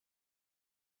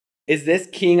 Is this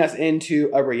keying us into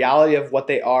a reality of what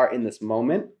they are in this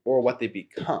moment or what they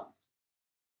become?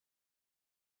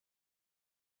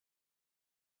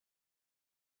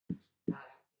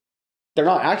 they're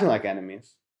not acting like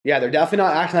enemies. Yeah, they're definitely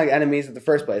not acting like enemies in the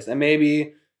first place. And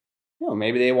maybe,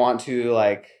 maybe they want to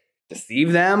like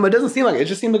deceive them, but it doesn't seem like it. It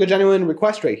just seems like a genuine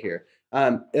request right here.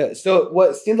 So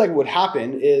what seems like would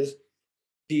happen is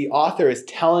the author is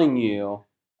telling you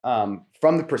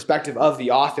from the perspective of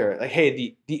the author, like,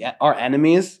 hey, our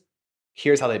enemies,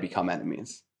 here's how they become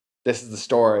enemies. This is the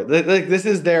story. Like, this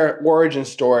is their origin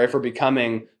story for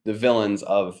becoming the villains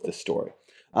of the story.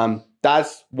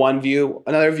 That's one view.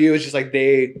 Another view is just like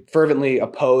they fervently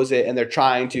oppose it and they're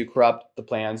trying to corrupt the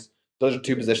plans. Those are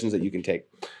two positions that you can take.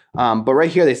 But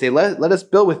right here they say, let us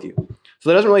build with you. So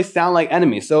that doesn't really sound like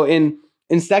enemies. So in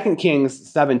 2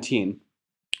 Kings 17,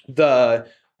 the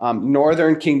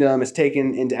northern kingdom is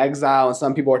taken into exile and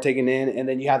some people are taken in, and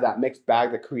then you have that mixed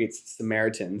bag that creates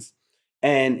Samaritans.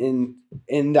 And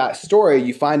in that story,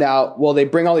 you find out, well, they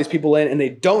bring all these people in and they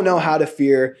don't know how to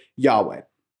fear Yahweh.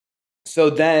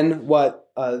 So then what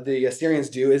the Assyrians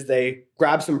do is they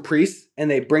grab some priests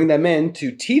and they bring them in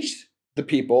to teach the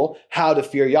people how to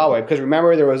fear Yahweh. Because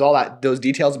remember, there was all those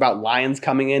details about lions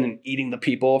coming in and eating the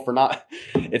people for not,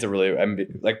 it's a really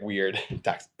like weird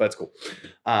text, but it's cool.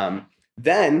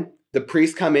 Then the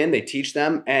priests come in, they teach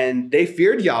them, and they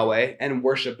feared Yahweh and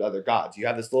worshipped other gods. You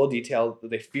have this little detail that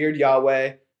they feared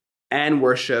Yahweh and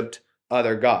worshipped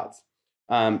other gods.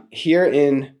 Here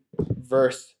in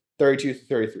verse 32 to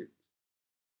 33.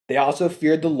 They also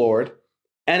feared the Lord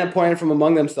and appointed from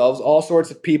among themselves all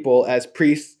sorts of people as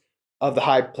priests of the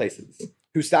high places,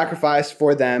 who sacrificed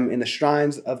for them in the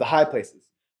shrines of the high places.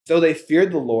 So they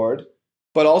feared the Lord,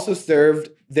 but also served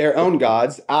their own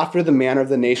gods after the manner of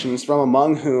the nations from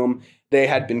among whom they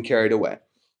had been carried away.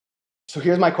 So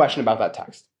here's my question about that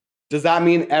text. Does that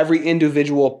mean every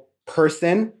individual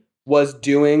person was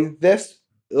doing this?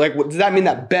 Like, does that mean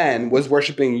that Ben was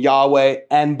worshiping Yahweh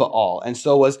and Baal, and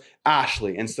so was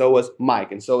Ashley, and so was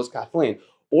Mike, and so was Kathleen?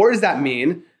 Or does that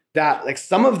mean that like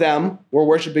some of them were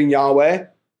worshiping Yahweh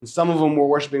and some of them were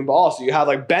worshiping Baal? So you have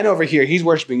like Ben over here, he's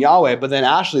worshiping Yahweh, but then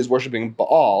Ashley is worshiping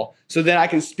Baal. So then I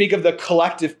can speak of the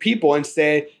collective people and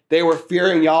say they were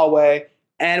fearing Yahweh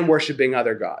and worshiping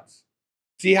other gods.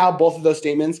 See how both of those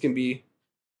statements can be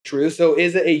true? So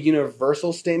is it a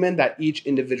universal statement that each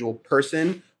individual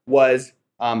person was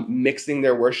mixing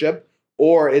their worship,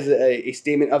 or is it a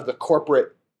statement of the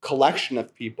corporate collection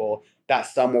of people that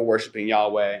some were worshiping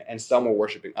Yahweh and some were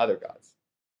worshiping other gods?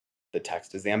 The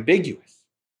text is ambiguous.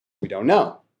 We don't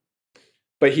know.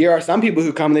 But here are some people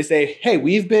who come and they say, hey,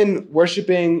 we've been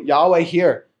worshiping Yahweh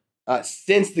here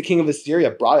since the king of Assyria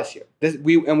brought us here.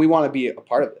 We want to be a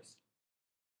part of this.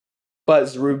 But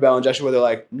Zerubbabel and Jeshua, they're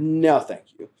like, no, thank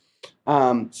you.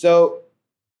 So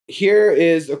here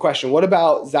is a question. What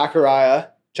about Zechariah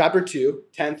chapter 2,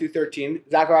 10 through 13?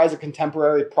 Zechariah is a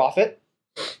contemporary prophet.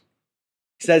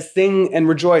 He says, sing and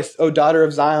rejoice, O daughter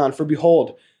of Zion, for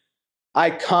behold,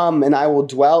 I come and I will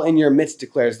dwell in your midst,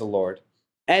 declares the Lord.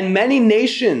 And many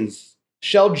nations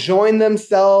shall join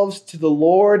themselves to the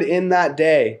Lord in that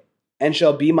day, and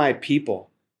shall be my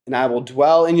people. And I will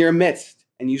dwell in your midst,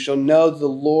 and you shall know the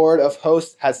Lord of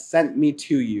hosts has sent me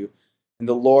to you. And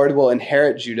the Lord will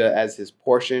inherit Judah as his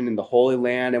portion in the Holy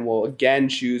Land, and will again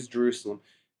choose Jerusalem.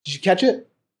 Did you catch it?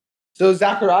 So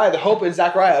Zechariah, the hope in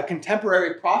Zechariah, a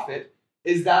contemporary prophet,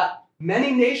 is that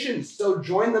many nations so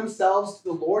join themselves to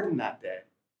the Lord in that day.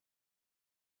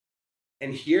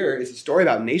 And here is a story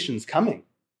about nations coming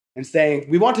and saying,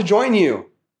 we want to join you.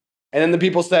 And then the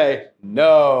people say,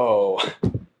 no.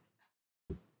 How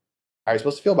are you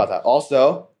supposed to feel about that?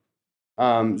 Also,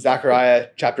 Zechariah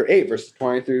chapter 8, verses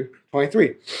 20 through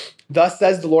 23. Thus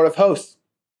says the Lord of hosts,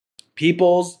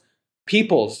 peoples,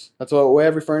 that's what way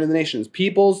of referring to the nations,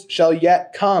 peoples shall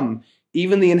yet come,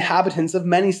 even the inhabitants of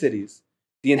many cities.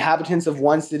 The inhabitants of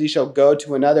one city shall go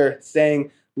to another,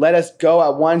 saying, let us go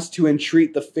at once to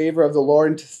entreat the favor of the Lord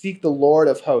and to seek the Lord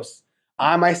of hosts.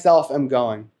 I myself am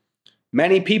going.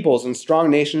 Many peoples and strong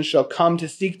nations shall come to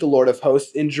seek the Lord of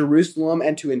hosts in Jerusalem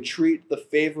and to entreat the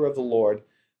favor of the Lord.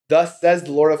 Thus says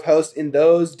the Lord of hosts, in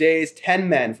those days 10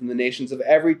 men from the nations of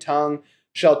every tongue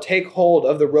shall take hold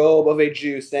of the robe of a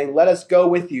Jew, saying, let us go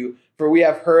with you, for we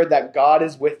have heard that God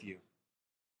is with you.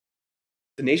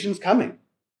 The nation's coming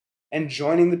and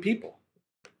joining the people.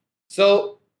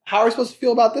 So how are we supposed to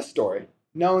feel about this story,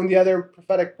 knowing the other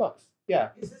prophetic books? Yeah.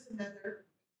 Is this another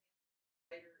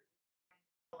later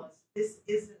tell us this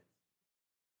isn't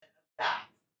that?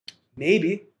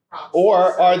 Maybe. Prophecy.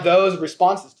 Or are those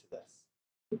responses to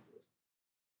this?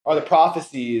 Are the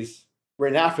prophecies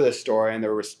written after this story and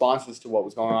the responses to what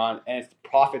was going on, and it's the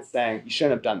prophets saying, you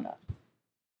shouldn't have done that?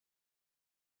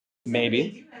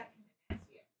 Maybe.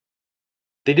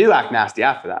 They do act nasty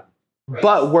after that. Right.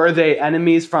 But were they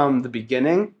enemies from the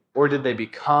beginning? Or did they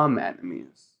become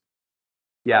enemies?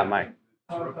 Yeah, Mike.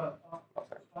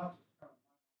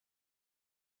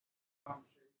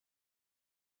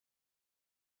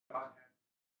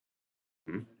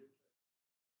 Mhm.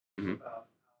 Mhm.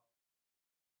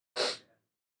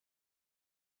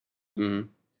 Mhm.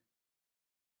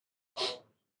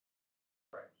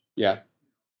 Yeah.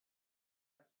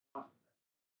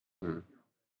 Mhm.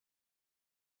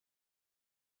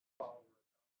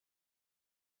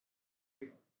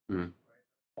 Mhm.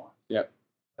 Yep.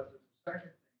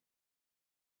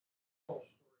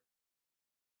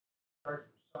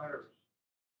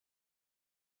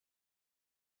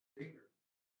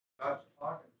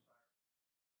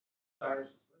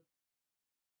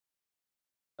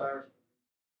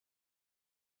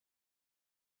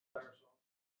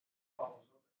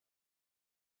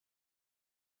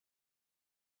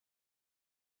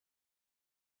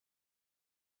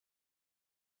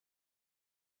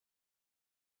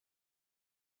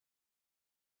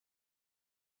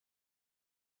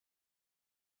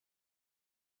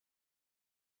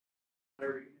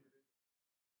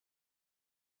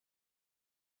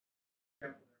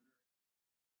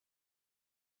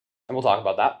 And we'll talk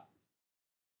about that.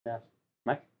 Yeah.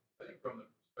 Mike? I think from the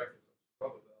perspective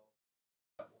of Zerubbabel,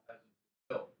 the temple hasn't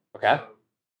been built. Okay. So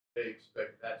they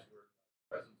expect that's where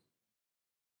the presence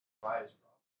rise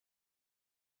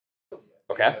from.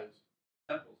 Okay. Because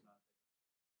the temple's not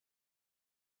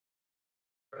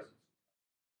there. Presence.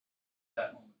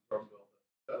 That moment Zerubbabel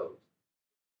does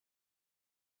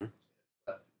go.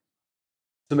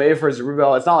 So maybe for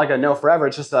Zerubbabel, it's not like a no forever,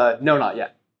 it's just a no, not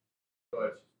yet.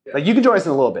 But, yeah. Like you can join us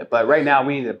in a little bit, but right now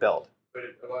we need to build. But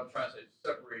what I'm trying to say is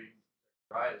separating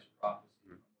Zechariah's prophecy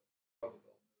from what Zerubbabel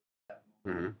knows at that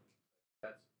moment. Mm-hmm.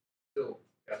 That's still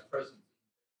God's presence.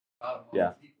 Not among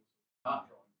Yeah. people, so not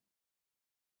drawing.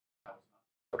 That was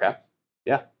not. Okay.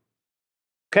 Yeah.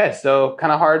 Okay, so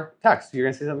kind of hard text. You're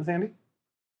going to say something, Sandy?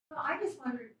 Well, I just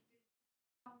wondered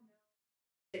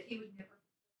that he would never.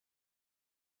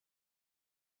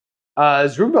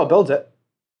 Zerubbabel builds it.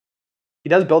 He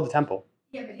does build the temple.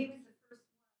 Yeah, but he was the first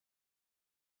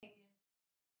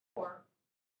one.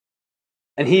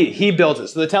 And he builds it.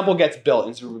 So the temple gets built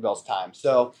in Zerubbabel's time.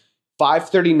 So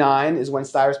 539 is when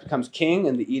Cyrus becomes king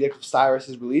and the Edict of Cyrus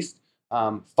is released.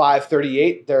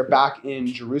 538, they're back in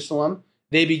Jerusalem.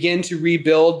 They begin to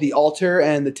rebuild the altar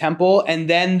and the temple, and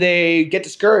then they get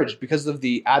discouraged because of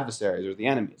the adversaries or the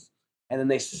enemies. And then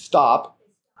they stop.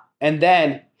 And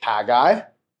then Haggai,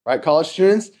 right, college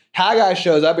students? Haggai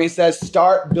shows up and he says,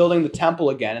 start building the temple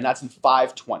again. And that's in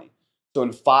 520. So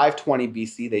in 520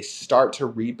 BC, they start to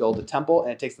rebuild the temple,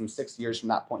 and it takes them 6 years from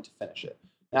that point to finish it.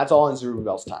 And that's all in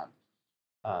Zerubbabel's time.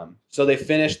 So they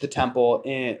finished the temple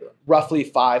in roughly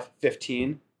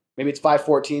 515. Maybe it's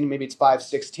 514, maybe it's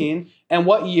 516. And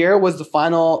what year was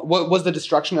what was the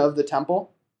destruction of the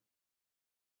temple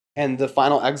and the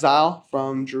final exile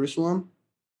from Jerusalem?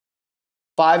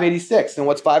 586. And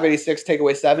what's 586 take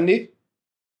away 70?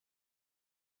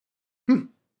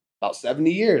 About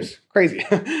 70 years. Crazy.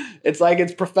 It's like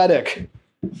it's prophetic.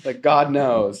 Like God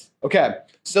knows. Okay,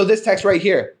 so this text right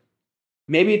here,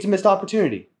 maybe it's a missed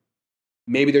opportunity.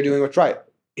 Maybe they're doing what's right.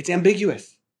 It's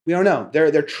ambiguous. We don't know.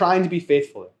 They're trying to be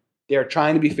faithful. They are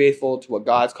trying to be faithful to what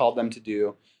God's called them to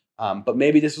do. But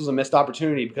maybe this was a missed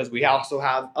opportunity because we also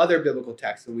have other biblical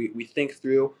texts and we think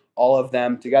through all of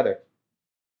them together.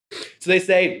 So they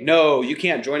say, no, you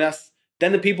can't join us.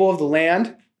 Then the people of the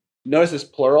land, notice it's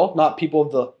plural, not people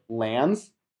of the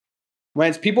lands. When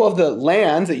it's people of the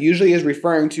lands, it usually is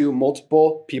referring to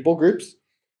multiple people groups.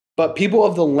 But people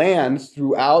of the land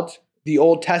throughout the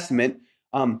Old Testament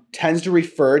tends to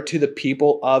refer to the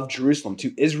people of Jerusalem,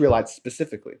 to Israelites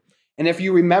specifically. And if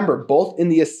you remember, both in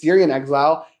the Assyrian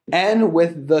exile and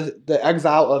with the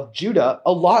exile of Judah,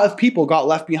 a lot of people got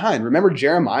left behind. Remember,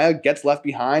 Jeremiah gets left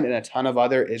behind and a ton of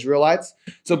other Israelites.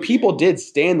 So people did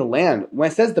stay in the land.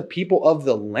 When it says the people of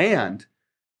the land,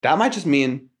 that might just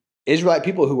mean Israelite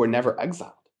people who were never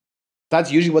exiled.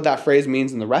 That's usually what that phrase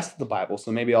means in the rest of the Bible,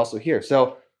 so maybe also here.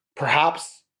 So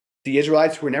perhaps the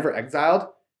Israelites who were never exiled,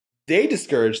 they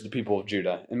discouraged the people of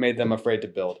Judah and made them afraid to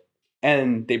build.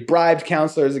 And they bribed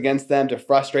counselors against them to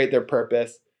frustrate their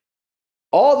purpose.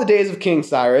 All the days of King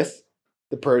Cyrus,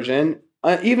 the Persian,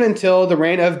 even until the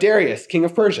reign of Darius, king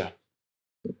of Persia.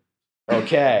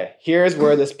 Okay, here's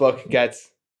where this book gets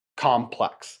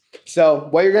complex. So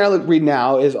what you're going to read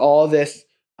now is all these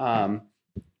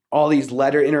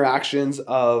letter interactions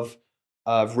of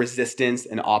resistance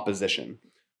and opposition.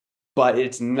 But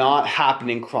it's not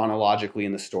happening chronologically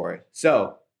in the story.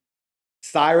 So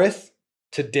Cyrus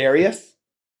to Darius,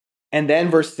 And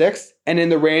then verse 6, and in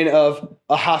the reign of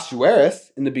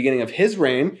Ahasuerus, in the beginning of his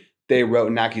reign, they wrote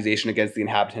an accusation against the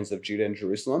inhabitants of Judah and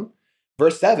Jerusalem.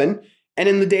 Verse 7, and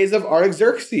in the days of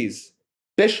Artaxerxes,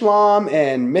 Bishlam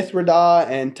and Mithridah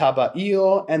and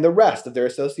Tabael and the rest of their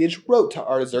associates wrote to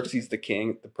Artaxerxes the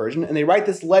king, the Persian, and they write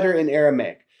this letter in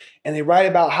Aramaic. And they write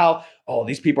about how, oh,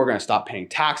 these people are going to stop paying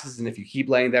taxes, and if you keep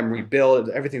letting them rebuild,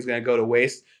 everything's going to go to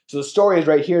waste. So the story is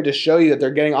right here to show you that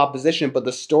they're getting opposition, but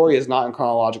the story is not in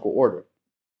chronological order.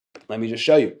 Let me just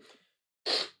show you.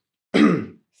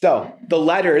 So the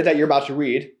letter that you're about to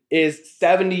read is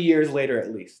 70 years later,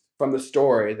 at least, from the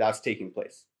story that's taking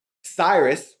place.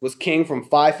 Cyrus was king from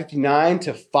 559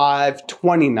 to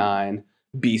 529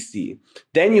 BC.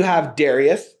 Then you have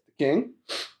Darius, the king,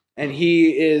 and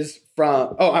he is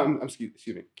from, excuse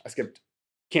me, I skipped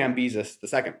Cambyses the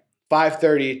second,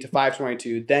 530 to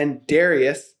 522. Then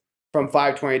Darius from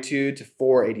 522 to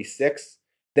 486.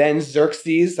 Then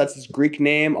Xerxes, that's his Greek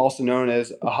name, also known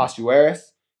as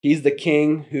Ahasuerus. He's the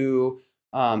king who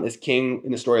is king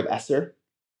in the story of Ezra.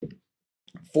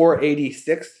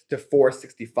 486 to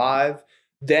 465.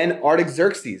 Then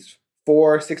Artaxerxes,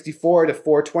 464 to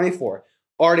 424.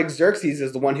 Artaxerxes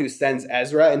is the one who sends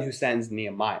Ezra and who sends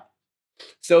Nehemiah.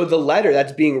 So the letter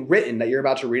that's being written that you're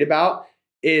about to read about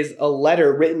is a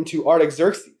letter written to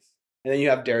Artaxerxes. And then you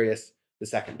have Darius the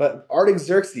second. But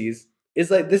Artaxerxes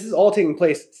is like, this is all taking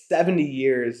place 70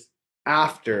 years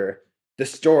after the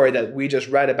story that we just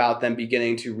read about them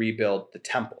beginning to rebuild the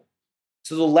temple.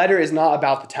 So the letter is not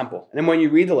about the temple. And then when you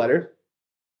read the letter,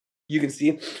 you can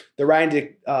see they're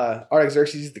writing to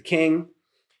Artaxerxes the king,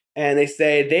 and they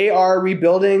say they are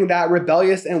rebuilding that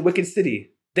rebellious and wicked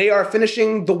city. They are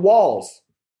finishing the walls.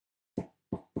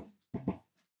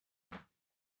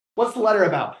 What's the letter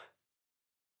about?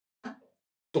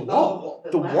 The wall.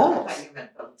 The walls.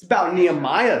 It's about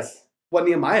what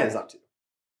Nehemiah is up to.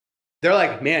 They're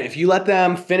like, man, if you let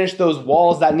them finish those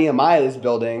walls that Nehemiah is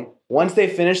building, once they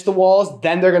finish the walls,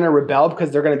 then they're going to rebel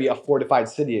because they're going to be a fortified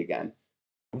city again.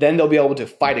 Then they'll be able to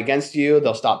fight against you.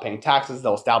 They'll stop paying taxes.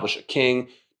 They'll establish a king.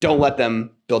 Don't let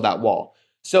them build that wall.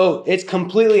 So it's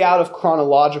completely out of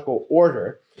chronological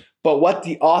order. But what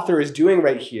the author is doing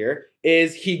right here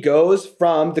is he goes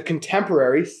from the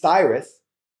contemporary Cyrus,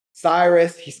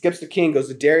 he skips the king, goes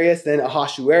to Darius, then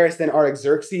Ahasuerus, then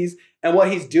Artaxerxes. And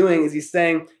what he's doing is he's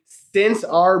saying, since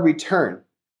our return,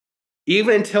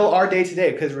 even until our day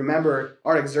today, because remember,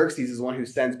 Artaxerxes is the one who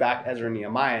sends back Ezra and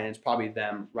Nehemiah, and it's probably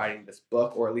them writing this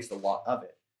book, or at least a lot of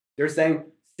it. They're saying,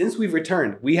 since we've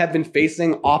returned, we have been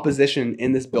facing opposition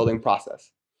in this building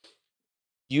process.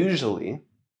 Usually,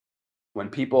 when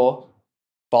people,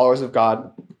 followers of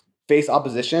God, face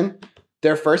opposition,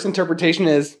 their first interpretation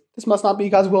is, this must not be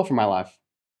God's will for my life.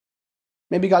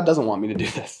 Maybe God doesn't want me to do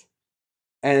this.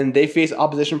 And they face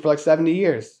opposition for like 70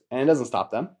 years, and it doesn't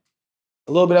stop them.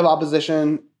 A little bit of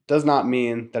opposition does not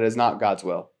mean that it is not God's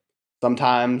will.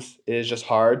 Sometimes it is just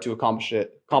hard to accomplish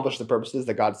the purposes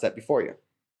that God set before you.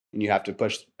 And you have to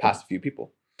push past a few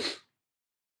people.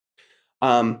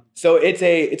 So it's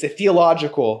a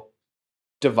theological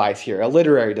device here, a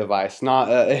literary device, not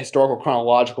a historical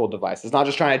chronological device. It's not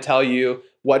just trying to tell you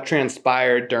what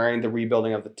transpired during the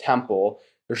rebuilding of the temple.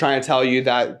 They're trying to tell you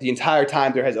that the entire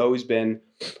time there has always been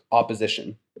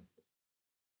opposition.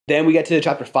 Then we get to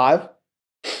chapter 5.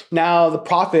 Now the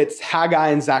prophets Haggai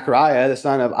and Zechariah, the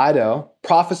son of Iddo,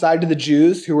 prophesied to the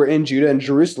Jews who were in Judah and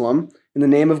Jerusalem in the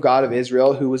name of God of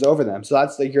Israel who was over them. So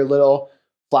that's like your little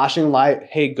flashing light.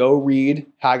 Hey, go read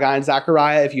Haggai and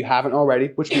Zechariah if you haven't already,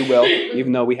 which we will,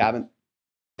 even though we haven't.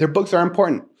 Their books are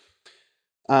important.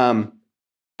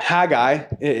 Haggai,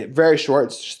 very short,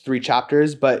 it's just 3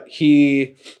 chapters, but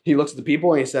he looks at the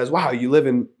people and he says, wow, you live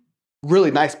in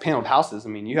really nice paneled houses. I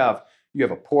mean, you have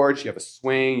a porch, you have a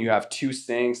swing, you have 2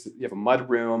 sinks, you have a mud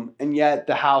room, and yet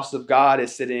the house of God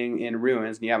is sitting in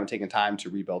ruins and you haven't taken time to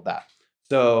rebuild that.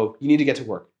 So you need to get to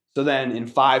work. So then in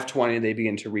 520, they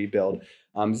begin to rebuild.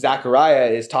 Zechariah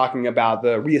is talking about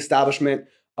the reestablishment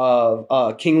of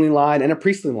a kingly line and a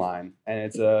priestly line, and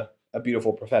it's a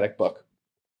beautiful prophetic book.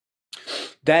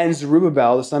 Then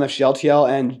Zerubbabel, the son of Shealtiel,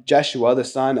 and Jeshua, the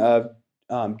son of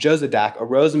Jozadak,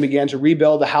 arose and began to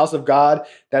rebuild the house of God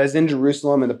that is in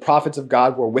Jerusalem, and the prophets of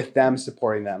God were with them,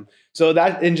 supporting them. So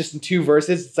that in 2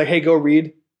 verses, it's like, hey, go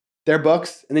read their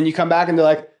books. And then you come back and they're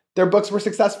like, their books were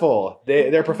successful.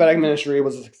 Their prophetic ministry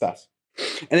was a success.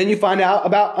 And then you find out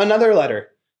about another letter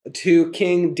to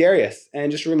King Darius.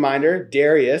 And just a reminder,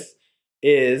 Darius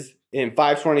is in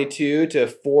 522 to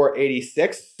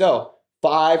 486. So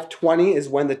 520 is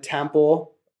when the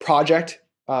temple project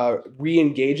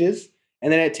re-engages.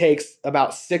 And then it takes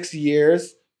about 6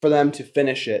 years for them to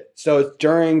finish it. So it's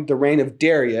during the reign of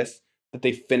Darius that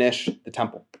they finish the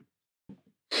temple.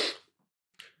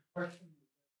 Question.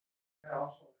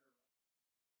 Also.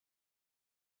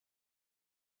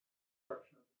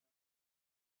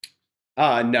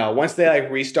 No, once they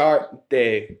restart,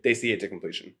 they see it to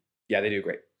completion. Yeah, they do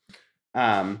great.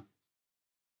 And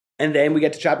then we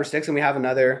get to chapter 6 and we have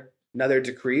another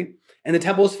decree, and the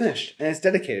temple is finished and it's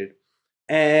dedicated.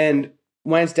 And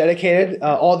when it's dedicated,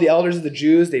 all the elders of the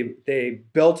Jews, they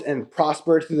built and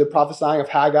prospered through the prophesying of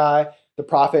Haggai, the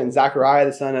prophet, and Zechariah,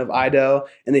 the son of Iddo.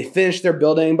 And they finished their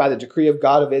building by the decree of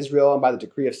God of Israel and by the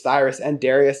decree of Cyrus and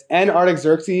Darius and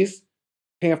Artaxerxes,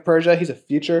 king of Persia. He's a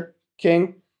future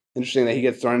king. Interesting that he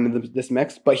gets thrown into this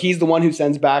mix. But he's the one who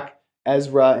sends back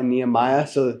Ezra and Nehemiah.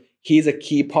 So he's a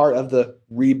key part of the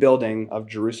rebuilding of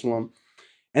Jerusalem.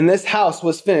 And this house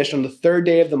was finished on the 3rd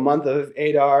day of the month of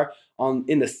Adar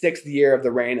in the 6th year of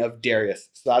the reign of Darius.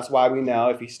 So that's why we know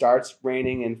if he starts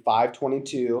reigning in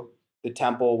 522, the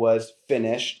temple was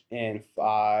finished in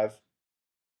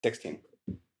 516.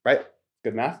 Right?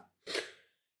 Good math.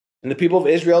 And the people of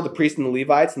Israel, the priests and the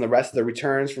Levites, and the rest of the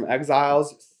returns from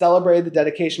exiles celebrated the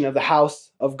dedication of the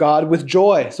house of God with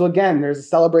joy. So again, there's a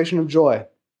celebration of joy.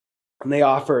 And they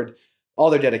offered all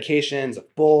their dedications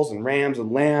of bulls and rams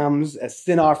and lambs as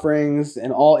sin offerings,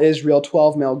 and all Israel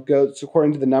 12 male goats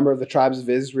according to the number of the tribes of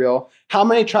Israel. How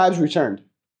many tribes returned?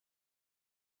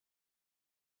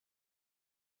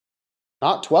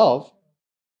 Not 12. It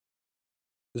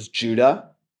was Judah,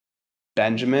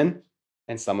 Benjamin,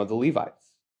 and some of the Levites.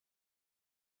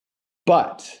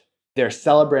 But they're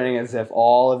celebrating as if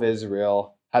all of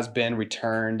Israel has been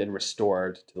returned and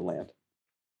restored to the land.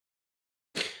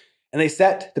 And they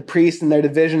set the priests and their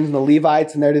divisions and the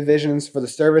Levites and their divisions for the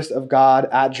service of God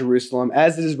at Jerusalem,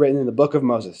 as it is written in the book of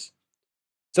Moses.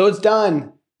 So it's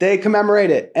done. They commemorate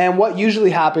it. And what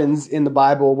usually happens in the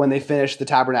Bible when they finish the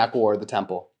tabernacle or the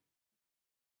temple?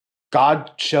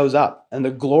 God shows up and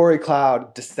the glory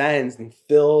cloud descends and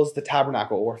fills the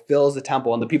tabernacle or fills the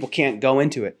temple, and the people can't go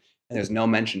into it. And there's no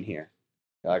mention here.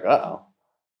 You're like, uh-oh,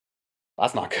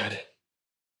 that's not good.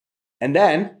 And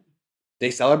then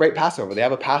they celebrate Passover. They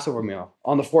have a Passover meal.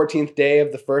 On the 14th day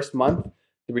of the first month,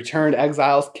 the returned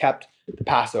exiles kept the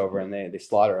Passover, and they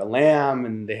slaughter a lamb,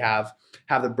 and they have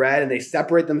the bread, and they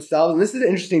separate themselves. And this is an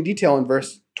interesting detail in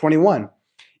verse 21.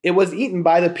 It was eaten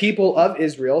by the people of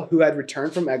Israel who had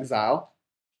returned from exile,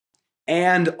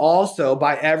 and also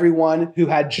by everyone who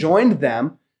had joined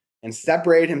them and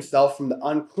separated himself from the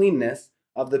uncleanness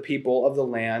of the people of the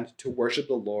land to worship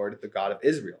the Lord, the God of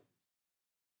Israel.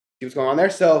 See what's going on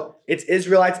there? So it's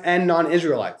Israelites and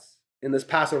non-Israelites in this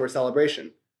Passover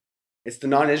celebration. It's the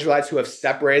non-Israelites who have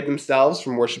separated themselves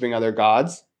from worshiping other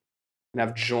gods and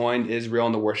have joined Israel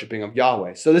in the worshiping of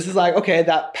Yahweh. So this is like, okay,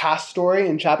 that past story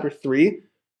in chapter 3,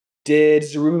 did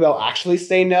Zerubbabel actually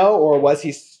say no, or was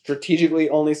he strategically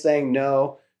only saying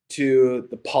no to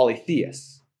the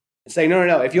polytheists? Saying,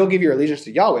 no, if you'll give your allegiance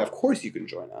to Yahweh, of course you can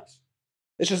join us.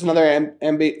 It's just another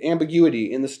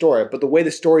ambiguity in the story. But the way the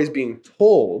story is being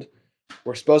told,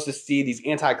 we're supposed to see these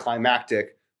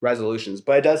anticlimactic resolutions.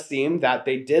 But it does seem that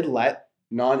they did let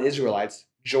non-Israelites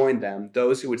join them,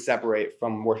 those who would separate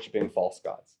from worshiping false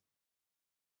gods.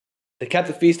 They kept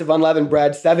the feast of unleavened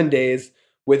bread 7 days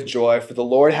with joy, for the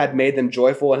Lord had made them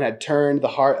joyful and had turned the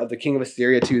heart of the king of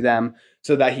Assyria to them,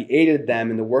 so that he aided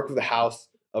them in the work of the house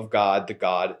of God, the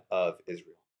God of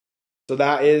Israel. So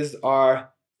that is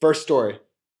our first story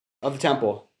of the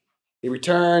temple. They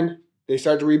return, they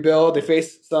start to rebuild, they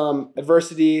face some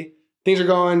adversity, things are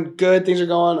going good, things are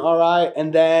going all right,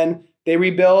 and then they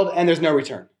rebuild and there's no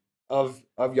return of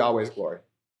Yahweh's glory.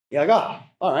 You're like,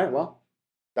 all right, well,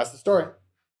 that's the story.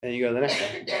 And you go to the next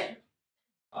one.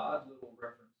 Odd little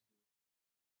reference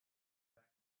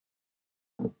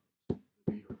to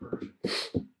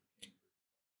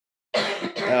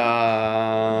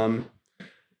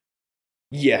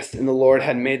Yes, and the Lord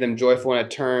had made them joyful and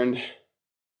had turned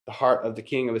the heart of the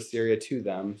king of Assyria to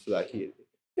them, so that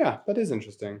that is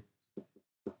interesting.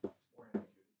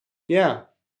 Yeah, I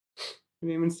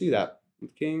didn't even see that. The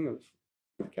king of,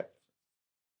 okay.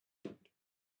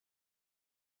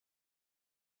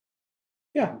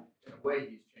 Yeah. in a way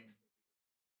he's changed.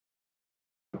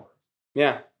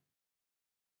 Yeah.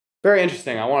 Very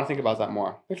interesting. I want to think about that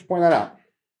more. Thanks for pointing that out.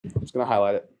 I'm just going to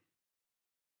highlight it.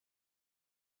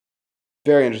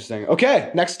 Very interesting.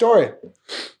 Okay, next story.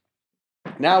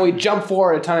 Now we jump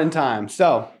forward a ton in time.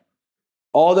 So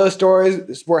all those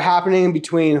stories were happening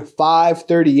between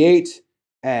 538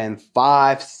 and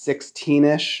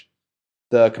 516-ish,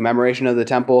 the commemoration of the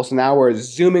temple. So now we're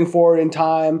zooming forward in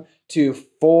time to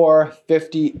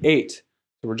 458.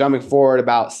 So we're jumping forward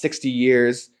about 60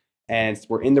 years, and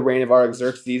we're in the reign of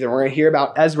Artaxerxes, and we're going to hear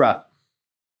about Ezra.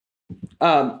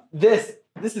 This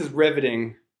is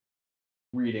riveting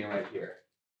reading right here,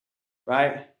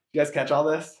 right? You guys catch all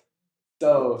this?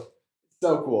 So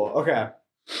cool. Okay,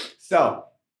 so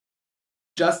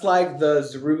just like the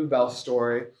Zerubbabel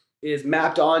story is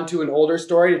mapped onto an older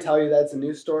story to tell you that it's a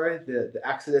new story, the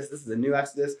Exodus, this is a new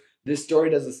Exodus. This story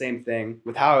does the same thing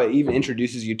with how it even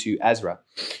introduces you to Ezra.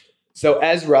 So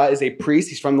Ezra is a priest.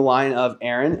 He's from the line of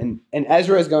Aaron, and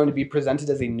Ezra is going to be presented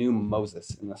as a new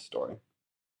Moses in this story.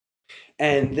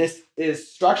 And this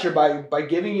is structured by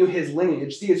giving you his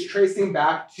lineage. See, it's tracing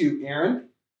back to Aaron,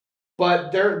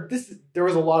 but there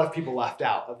was a lot of people left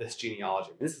out of this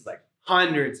genealogy. This is like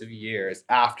hundreds of years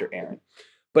after Aaron.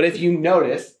 But if you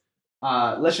notice,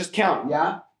 let's just count,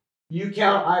 yeah? You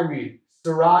count, I read.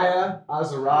 Sariah,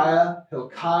 Azariah,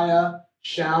 Hilkiah,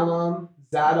 Shallum,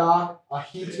 Zadok,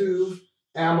 Ahitub,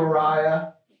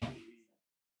 Amariah.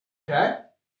 Okay?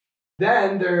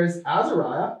 Then there's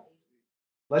Azariah.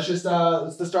 Let's just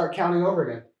start counting over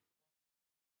again.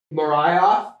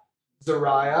 Marioth,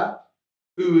 Zariah,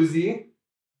 Uzi,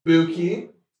 Buki,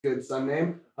 good son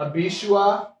name,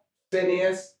 Abishua,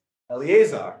 Phinehas,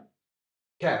 Eleazar.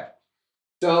 Okay.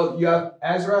 So you have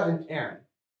Ezra and Aaron.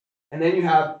 And then you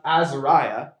have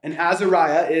Azariah. And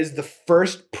Azariah is the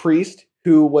first priest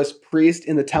who was priest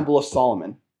in the Temple of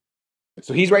Solomon.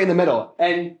 So he's right in the middle.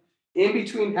 And in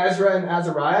between Ezra and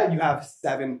Azariah, you have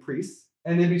 7 priests.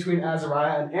 And in between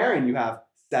Azariah and Aaron, you have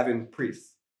 7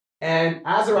 priests. And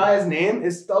Azariah's name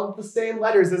is spelled with the same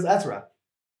letters as Ezra.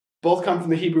 Both come from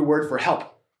the Hebrew word for help.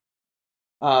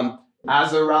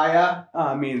 Azariah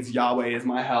means Yahweh is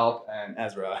my help, and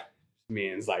Ezra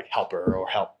means like helper or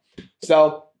help.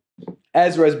 So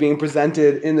Ezra is being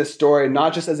presented in this story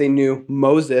not just as a new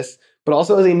Moses, but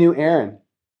also as a new Aaron.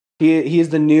 He is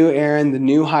the new Aaron, the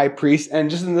new high priest, and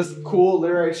just in this cool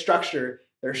literary structure,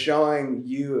 they're showing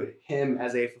you him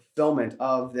as a fulfillment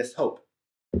of this hope.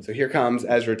 So here comes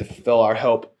Ezra to fulfill our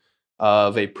hope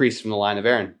of a priest from the line of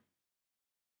Aaron.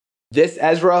 This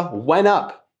Ezra went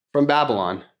up from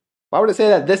Babylon. Why would it say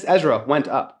that this Ezra went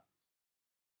up?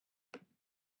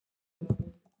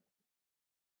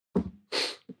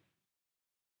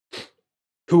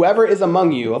 Whoever is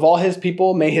among you, of all his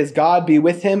people, may his God be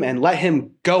with him, and let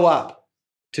him go up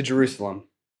to Jerusalem.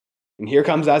 And here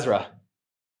comes Ezra.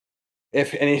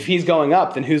 If he's going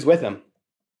up, then who's with him?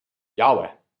 Yahweh.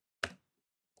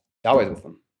 Yahweh's with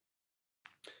him.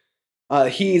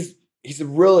 He's a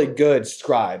really good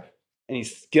scribe, and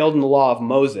he's skilled in the law of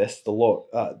Moses, the law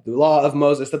of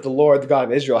Moses that the Lord, the God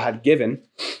of Israel, had given.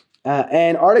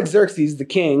 And Artaxerxes, the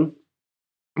king,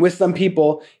 with some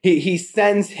people, he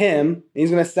sends him,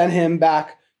 he's going to send him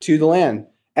back to the land.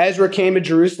 Ezra came to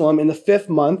Jerusalem in the 5th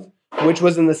month, which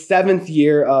was in the 7th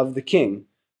year of the king.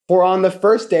 For on the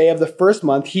 1st day of the 1st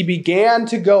month, he began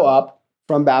to go up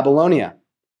from Babylonia.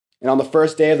 And on the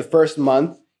 1st day of the 1st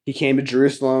month, he came to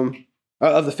Jerusalem.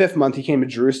 Of the 5th month, he came to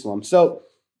Jerusalem. So,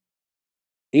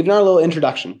 even our little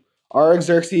introduction,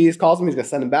 Artaxerxes calls him, he's going to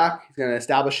send him back. He's going to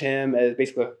establish him as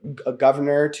basically a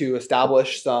governor to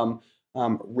establish some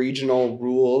regional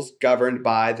rules governed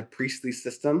by the priestly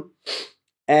system.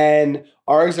 And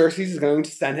Artaxerxes is going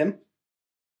to send him.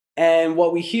 And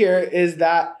what we hear is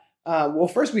that,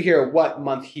 first we hear what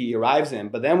month he arrives in,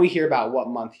 but then we hear about what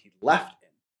month he left in.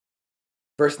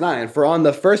 Verse 9, for on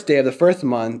the 1st day of the first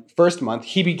month,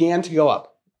 he began to go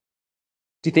up.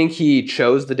 Do you think he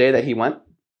chose the day that he went?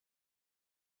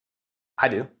 I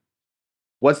do.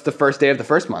 What's the 1st day of the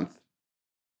 1st month?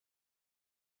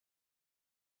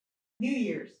 New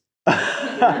Year's.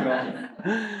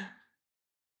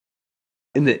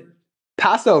 In the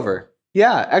Passover.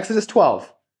 Yeah, Exodus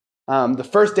 12. The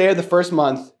 1st day of the 1st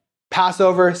month,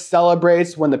 Passover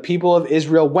celebrates when the people of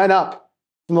Israel went up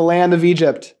from the land of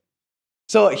Egypt.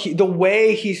 So the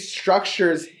way he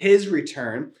structures his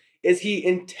return is he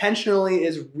intentionally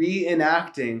is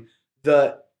reenacting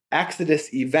the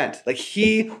Exodus event. Like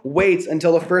he waits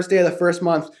until the 1st day of the 1st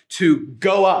month to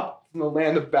go up from the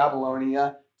land of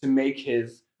Babylonia to make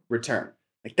his return.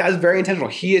 Like that is very intentional.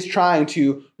 He is trying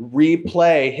to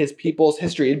replay his people's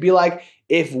history. It'd be like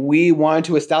if we wanted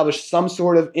to establish some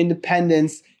sort of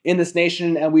independence in this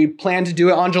nation and we plan to do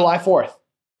it on July 4th.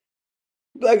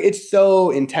 Like it's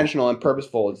so intentional and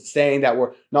purposeful. It's saying that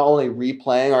we're not only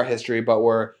replaying our history, but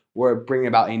we're bringing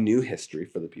about a new history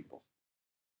for the people.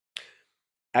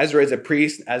 Ezra is a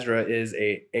priest. Ezra is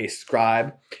a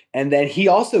scribe. And then he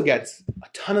also gets a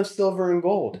ton of silver and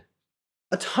gold.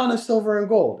 A ton of silver and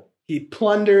gold. He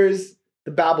plunders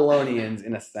the Babylonians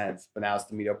in a sense, but now it's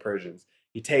the Medo-Persians.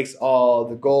 He takes all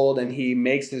the gold and he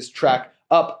makes his trek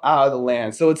up out of the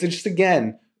land. So it's just,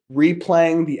 again,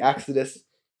 replaying the Exodus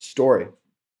story.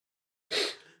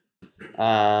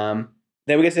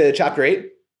 Then we get to chapter 8,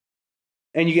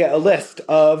 and you get a list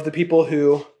of the people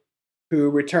who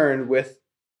returned with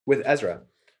Ezra.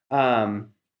 So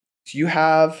you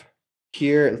have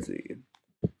here, let's see,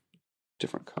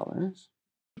 different colors.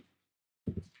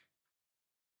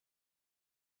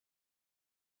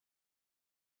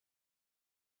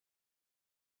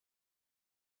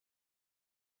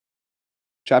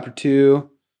 Chapter 2,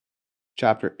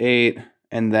 chapter 8,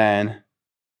 and then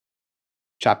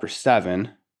chapter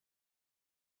 7.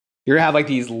 You're going to have like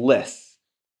these lists.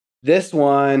 This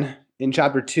one in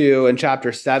chapter 2 and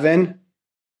chapter 7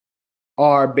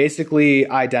 are basically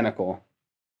identical.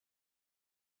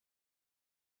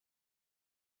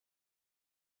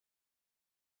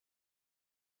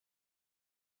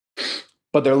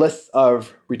 But they're lists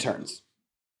of returns.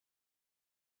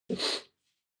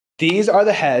 These are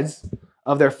the heads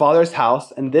of their father's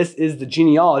house, and this is the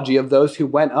genealogy of those who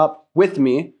went up with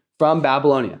me from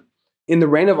Babylonia in the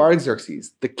reign of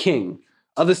Artaxerxes, the king.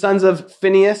 Of the sons of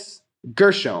Phinehas,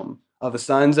 Gershom. Of the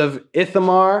sons of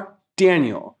Ithamar,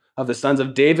 Daniel. Of the sons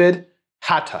of David,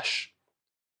 Hattush.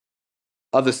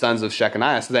 Of the sons of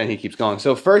Shechaniah. So then he keeps going.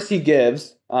 So first he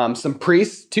gives some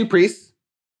priests, 2 priests,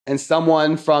 and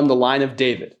someone from the line of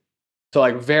David. So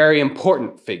like very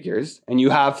important figures. And you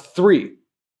have 3.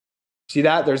 See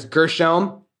that? There's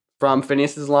Gershom from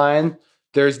Phinehas' line.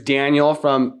 There's Daniel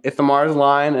from Ithamar's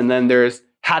line. And then there's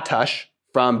Hattush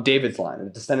from David's line, a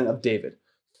descendant of David.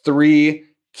 3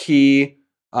 key,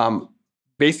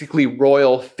 basically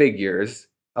royal figures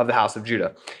of the house of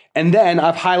Judah. And then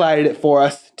I've highlighted it for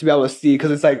us to be able to see,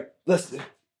 because it's like, listen,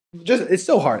 it's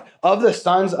so hard. Of the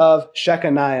sons of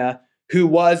Shechaniah, who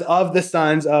was of the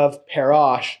sons of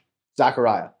Parosh,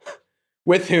 Zechariah,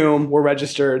 with whom were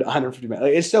registered 150 men.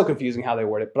 Like, it's so confusing how they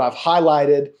word it, but I've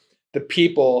highlighted the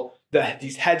people,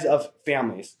 these heads of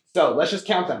families. So let's just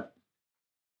count them.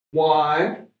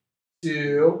 1,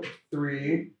 2,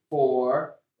 3,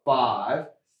 4, 5,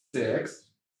 6,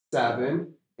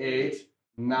 7, 8,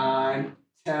 9,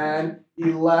 10,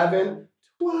 11,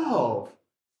 12.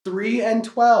 3 and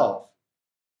 12.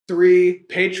 3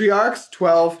 patriarchs,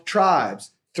 12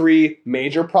 tribes. 3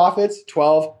 major prophets,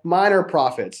 12 minor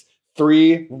prophets.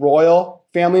 3 royal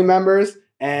family members,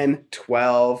 and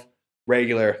 12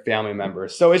 regular family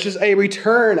members. So it's just a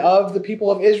return of the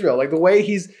people of Israel. Like the way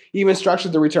he's even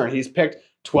structured the return. He's picked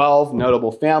 12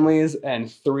 notable families and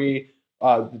 3,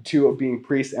 2 being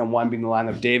priests and 1 being the line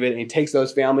of David. And he takes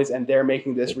those families and they're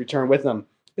making this return with them.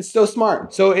 It's so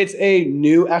smart. So it's a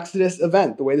new Exodus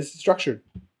event, the way this is structured.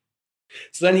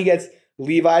 So then he gets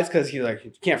Levites, because he's like,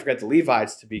 you can't forget the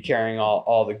Levites to be carrying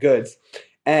all the goods.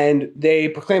 And they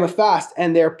proclaim a fast,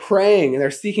 and they're praying, and they're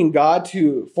seeking God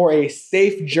for a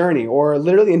safe journey, or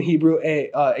literally in Hebrew,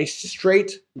 a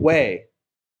straight way.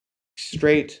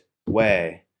 Straight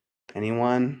way.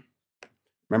 Anyone?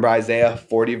 Remember Isaiah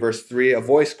 40, verse 3? A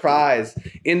voice cries,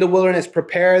 in the wilderness,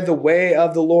 prepare the way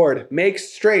of the Lord. Make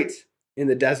straight in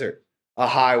the desert a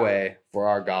highway for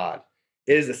our God.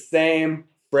 It is the same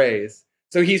phrase.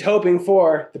 So he's hoping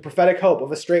for the prophetic hope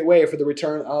of a straight way for the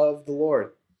return of the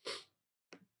Lord.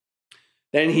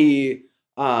 Then he,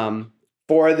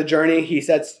 for the journey, he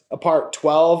sets apart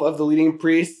 12 of the leading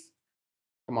priests.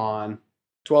 Come on,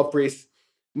 12 priests.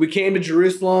 We came to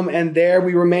Jerusalem, and there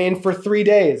we remained for 3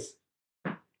 days.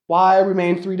 Why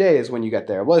remain 3 days when you get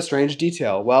there? What a strange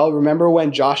detail. Well, remember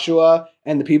when Joshua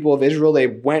and the people of Israel, they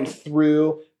went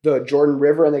through the Jordan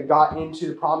River and they got into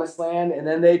the promised land, and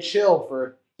then they chilled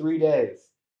for 3 days.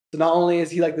 So not only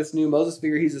is he like this new Moses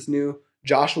figure, he's this new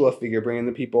Joshua figure bringing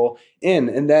the people in.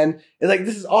 And then it's like,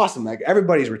 this is awesome. Like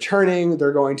everybody's returning.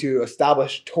 They're going to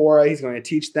establish Torah. He's going to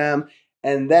teach them.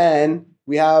 And then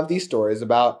we have these stories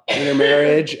about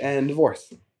intermarriage and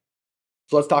divorce.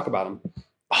 So let's talk about them.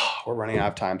 Oh, we're running out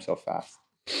of time so fast.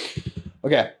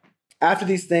 Okay. After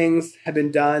these things had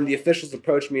been done, the officials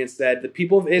approached me and said, the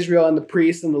people of Israel and the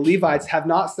priests and the Levites have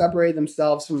not separated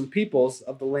themselves from the peoples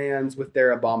of the lands with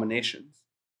their abominations.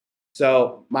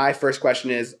 So my first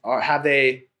question is, have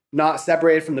they not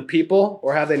separated from the people,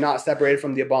 or have they not separated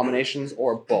from the abominations,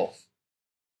 or both?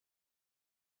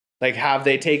 Like, have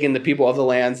they taken the people of the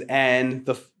lands and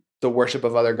the worship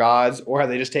of other gods, or have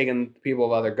they just taken the people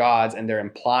of other gods and they're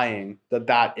implying that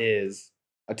that is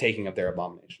a taking of their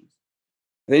abominations?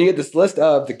 And then you get this list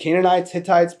of the Canaanites,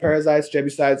 Hittites, Perizzites,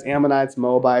 Jebusites, Ammonites,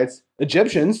 Moabites,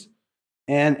 Egyptians,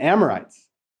 and Amorites.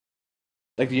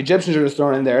 Like the Egyptians are just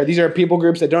thrown in there. These are people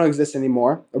groups that don't exist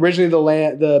anymore. Originally,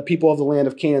 the people of the land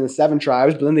of Canaan, the 7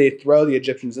 tribes, but then they throw the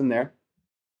Egyptians in there.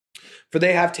 For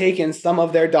they have taken some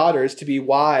of their daughters to be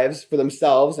wives for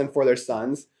themselves and for their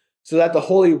sons, so that the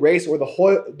holy race, or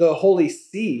the holy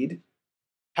seed,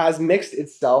 has mixed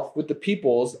itself with the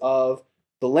peoples of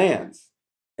the lands.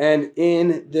 And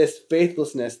in this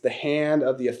faithlessness, the hand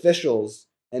of the officials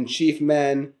and chief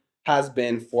men has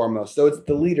been foremost. So it's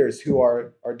the leaders who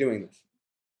are doing this.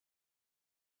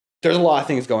 There's a lot of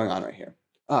things going on right here.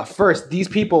 First, these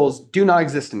peoples do not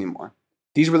exist anymore.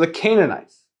 These were the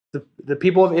Canaanites, the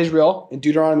people of Israel in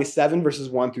Deuteronomy 7, verses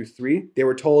 1 through 3. They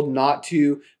were told not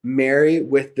to marry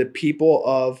with the people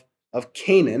of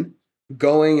Canaan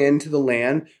going into the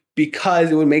land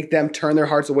because it would make them turn their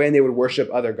hearts away and they would worship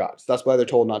other gods. That's why they're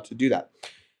told not to do that.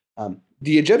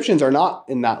 The Egyptians are not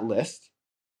in that list.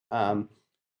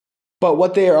 But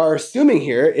what they are assuming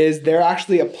here is they're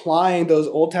actually applying those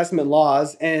Old Testament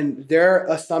laws, and their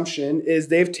assumption is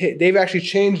they've actually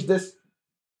changed this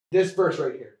verse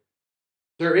right here.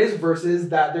 There is verses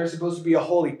that they're supposed to be a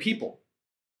holy people.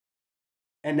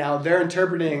 And now they're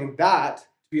interpreting that to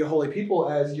be a holy people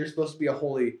as you're supposed to be a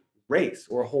holy race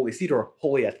or a holy seed or a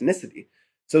holy ethnicity.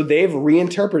 So they've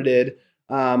reinterpreted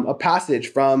a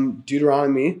passage from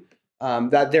Deuteronomy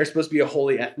that they're supposed to be a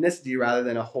holy ethnicity rather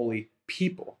than a holy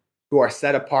people who are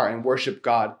set apart and worship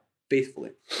God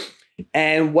faithfully.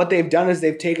 And what they've done is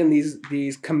they've taken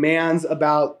these commands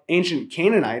about ancient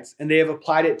Canaanites and they have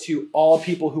applied it to all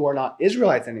people who are not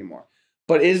Israelites anymore.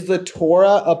 But is the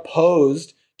Torah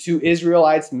opposed to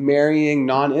Israelites marrying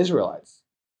non-Israelites?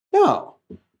 No.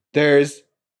 There's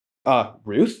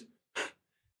Ruth.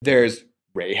 There's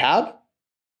Rahab.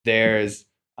 There's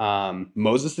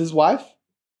Moses' wife.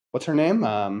 What's her name?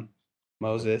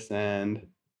 Moses and...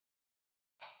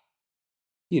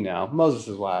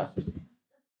 Moses' wife.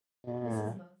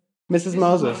 Mrs.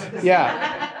 Moses.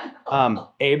 Yeah.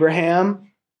 Abraham's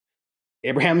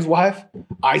wife.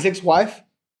 Isaac's wife.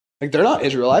 Like, they're not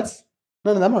Israelites.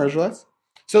 None of them are Israelites.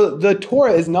 So the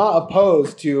Torah is not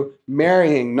opposed to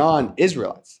marrying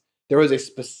non-Israelites. There was a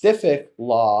specific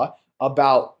law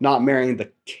about not marrying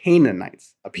the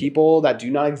Canaanites, a people that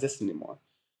do not exist anymore.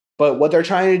 But what they're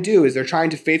trying to do is they're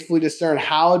trying to faithfully discern,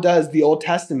 how does the Old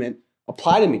Testament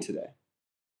apply to me today?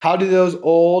 How do those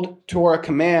old Torah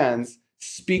commands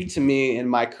speak to me in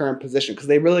my current position? Because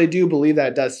they really do believe that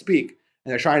it does speak,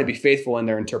 and they're trying to be faithful in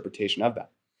their interpretation of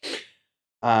that.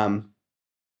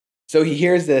 So he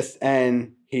hears this,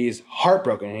 and he's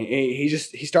heartbroken.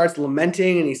 He starts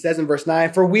lamenting, and he says in verse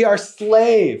 9, "For we are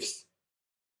slaves."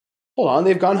 Hold on,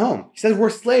 they've gone home. He says,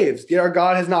 "We're slaves, yet our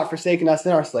God has not forsaken us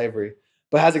in our slavery,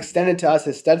 but has extended to us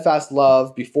his steadfast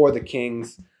love before the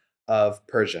kings of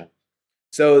Persia."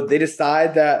 So they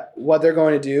decide that what they're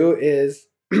going to do is,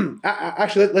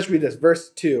 actually, let's read this. Verse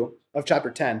 2 of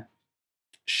chapter 10.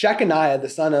 Shechaniah, the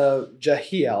son of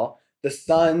Jehiel, the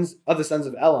sons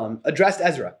of Elam, addressed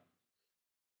Ezra.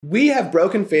 "We have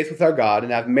broken faith with our God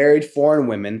and have married foreign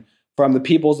women from the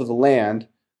peoples of the land,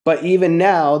 but even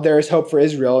now there is hope for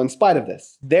Israel in spite of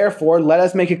this. Therefore, let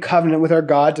us make a covenant with our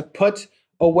God to put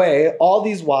away all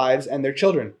these wives and their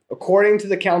children, according to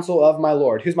the counsel of my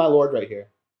Lord." Who's my Lord right here?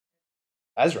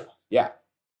 Ezra, yeah.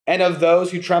 "And of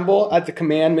those who tremble at the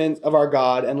commandment of our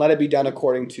God, and let it be done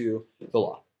according to the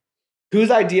law." Whose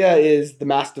idea is the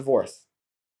mass divorce?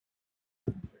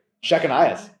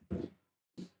 Shechaniah's.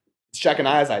 It's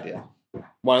Shechaniah's idea,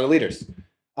 one of the leaders.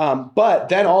 But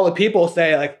then all the people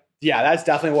say, like, yeah, that's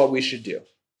definitely what we should do.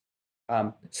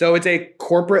 So it's a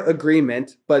corporate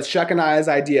agreement, but Shechaniah's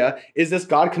idea. Is this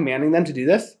God commanding them to do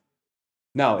this?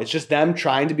 No, it's just them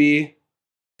trying to be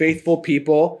faithful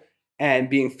people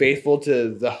and being faithful to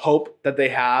the hope that they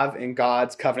have in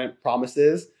God's covenant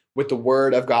promises with the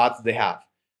word of God that they have.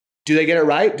 Do they get it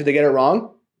right? Do they get it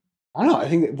wrong? I don't know. I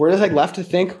think we're just left to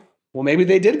think, well, maybe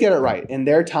they did get it right in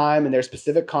their time, in their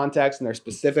specific context, in their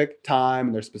specific time,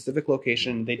 in their specific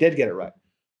location. They did get it right.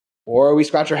 Or we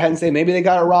scratch our head and say, maybe they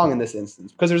got it wrong in this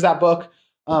instance. Because there's that book,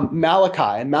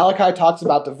 Malachi, and Malachi talks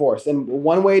about divorce. And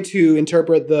one way to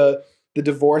interpret the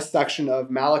divorce section of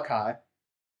Malachi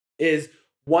is,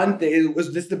 one thing, it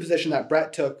was this the position that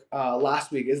Brett took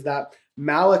last week, is that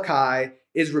Malachi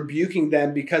is rebuking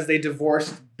them because they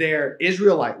divorced their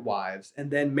Israelite wives and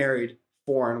then married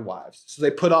foreign wives. So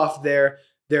they put off their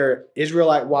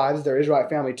Israelite wives, their Israelite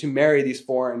family, to marry these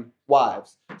foreign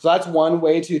wives. So that's one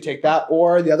way to take that.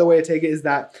 Or the other way to take it is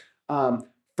that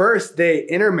first they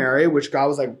intermarry, which God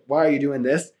was like, why are you doing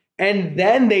this? And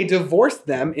then they divorced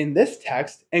them in this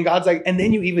text. And God's like, and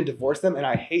then you even divorce them, and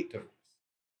I hate divorce.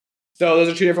 So those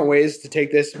are two different ways to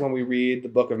take this when we read the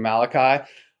book of Malachi.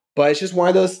 But it's just one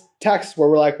of those texts where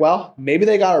we're like, well, maybe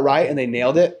they got it right and they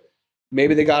nailed it.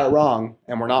 Maybe they got it wrong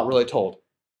and we're not really told.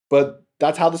 But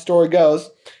that's how the story goes.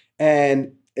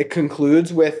 And it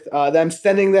concludes with them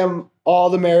sending them all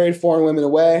the married foreign women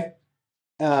away,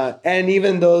 and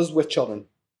even those with children.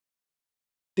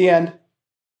 The end.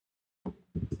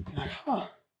 Like,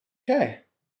 okay.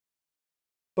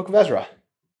 Book of Ezra.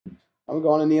 I'm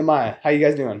going to Nehemiah. How you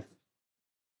guys doing?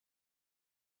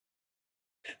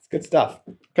 It's good stuff.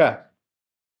 Okay.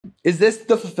 Is this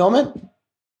the fulfillment?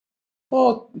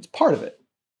 Well, it's part of it.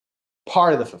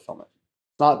 Part of the fulfillment.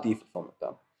 Not the fulfillment,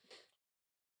 though.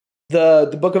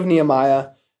 The book of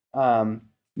Nehemiah,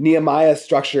 Nehemiah's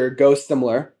structure goes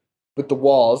similar with the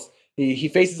walls. He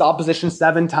faces opposition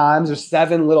 7 times. There's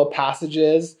 7 little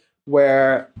passages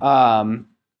where,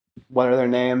 what are their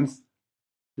names?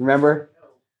 Remember?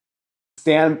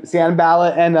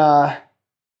 Sanballat and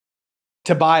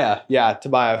Tobiah. Yeah,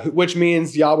 Tobiah, which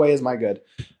means Yahweh is my good.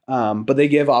 But they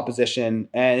give opposition,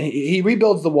 and he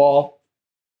rebuilds the wall,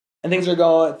 and things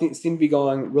seem to be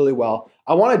going really well.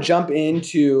 I want to jump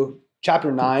into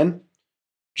chapter 9.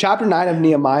 Chapter 9 of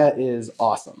Nehemiah is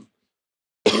awesome.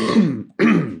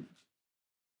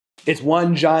 It's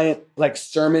one giant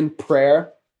sermon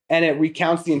prayer, and it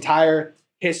recounts the entire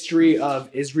history of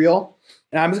Israel.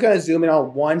 And I'm just going to zoom in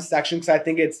on one section because I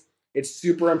think it's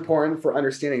super important for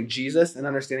understanding Jesus and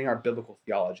understanding our biblical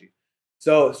theology.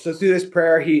 So through this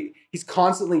prayer, he's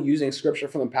constantly using scripture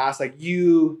from the past, like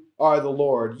you are the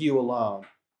Lord, you alone.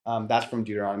 That's from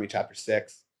Deuteronomy chapter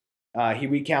 6. He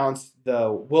recounts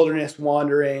the wilderness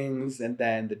wanderings and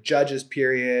then the judges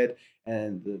period,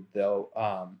 and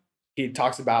he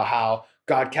talks about how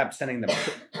God kept sending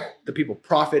the people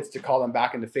prophets to call them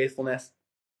back into faithfulness.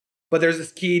 But there's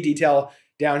this key detail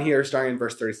down here starting in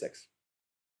verse 36.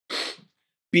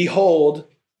 Behold,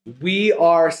 we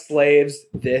are slaves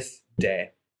this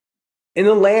day in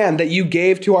the land that you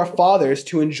gave to our fathers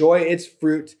to enjoy its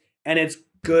fruit and its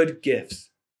good gifts.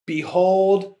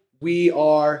 Behold, we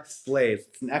are slaves.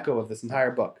 It's an echo of this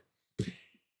entire book.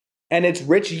 And its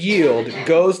rich yield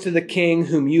goes to the king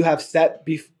whom you have set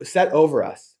over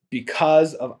us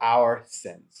because of our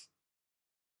sins.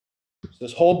 So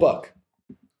this whole book,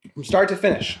 from start to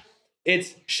finish,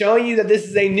 it's showing you that this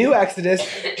is a new Exodus,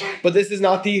 but this is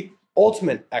not the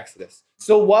ultimate Exodus.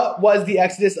 So what was the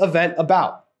Exodus event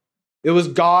about? It was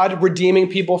God redeeming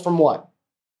people from what?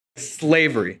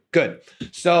 Slavery. Good.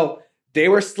 So they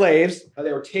were slaves.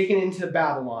 They were taken into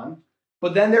Babylon,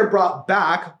 but then they're brought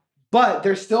back, but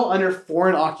they're still under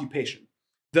foreign occupation.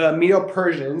 The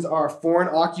Medo-Persians are foreign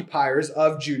occupiers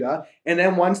of Judah. And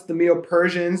then once the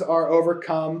Medo-Persians are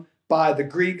overcome by the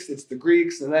Greeks, it's the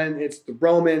Greeks, and then it's the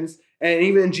Romans. And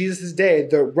even in Jesus' day,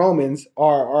 the Romans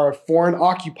are foreign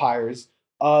occupiers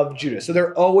of Judah. So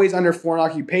they're always under foreign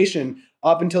occupation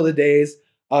up until the days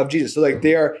of Jesus. So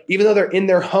even though they're in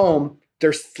their home,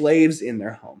 they're slaves in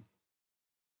their home.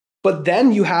 But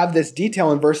then you have this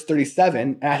detail in verse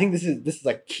 37, and I think this is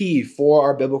like key for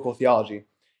our biblical theology.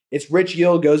 Its rich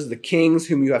yield goes to the kings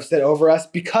whom you have set over us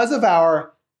because of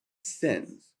our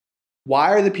sins. Why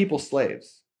are the people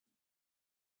slaves?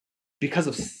 Because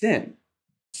of sin.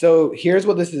 So here's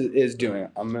what this is doing.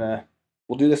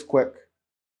 We'll do this quick,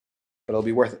 but it'll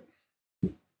be worth it.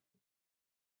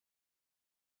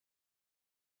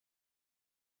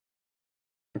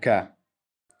 Okay.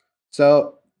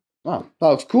 So, that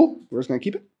looks cool. We're just going to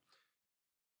keep it.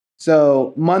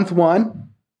 So month 1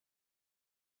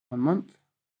 month,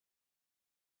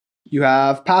 you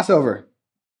have Passover.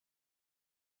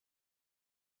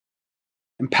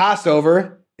 And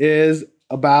Passover is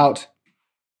about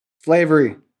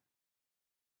slavery.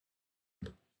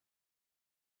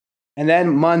 And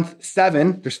then month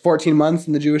 7, there's 14 months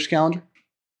in the Jewish calendar.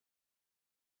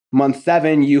 Month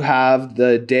 7, you have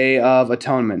the Day of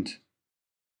Atonement.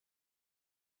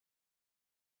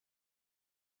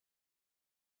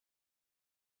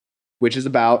 Which is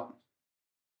about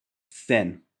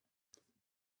sin.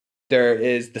 There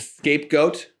is the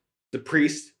scapegoat. The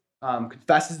priest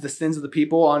confesses the sins of the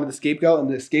people onto the scapegoat, and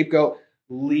the scapegoat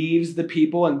leaves the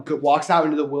people and walks out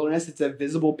into the wilderness. It's a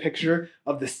visible picture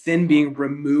of the sin being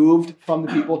removed from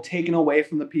the people, taken away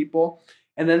from the people.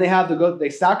 And then they have the goat that they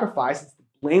sacrifice. It's the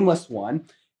blameless one,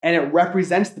 and it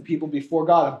represents the people before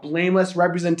God, a blameless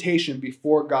representation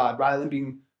before God. Rather than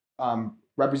being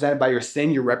represented by your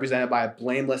sin, you're represented by a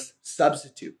blameless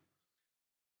substitute.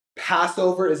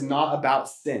 Passover is not about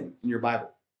sin in your Bible.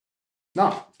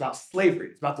 No, it's about slavery.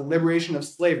 It's about the liberation of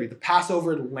slavery. The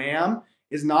Passover lamb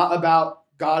is not about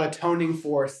God atoning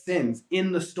for sins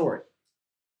in the story.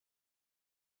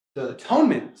 The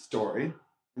atonement story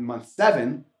in month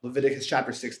 7, Leviticus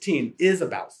chapter 16, is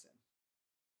about sin.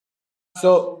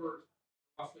 So,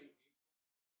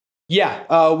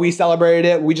 yeah, we celebrated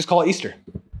it. We just call it Easter.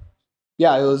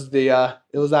 Yeah, it was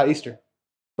that Easter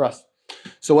for us.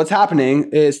 So what's happening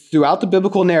is throughout the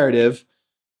biblical narrative,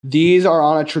 these are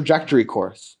on a trajectory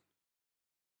course.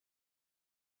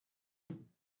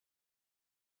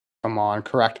 Come on,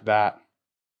 correct that.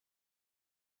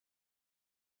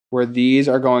 where these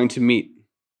are going to meet.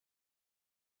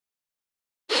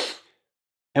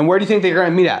 And where do you think they're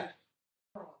going to meet at?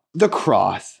 The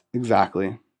cross,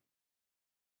 exactly.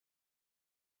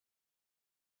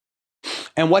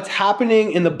 And what's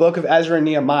happening in the book of Ezra and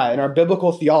Nehemiah in our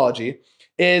biblical theology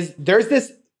is there's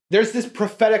this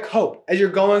prophetic hope as you're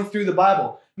going through the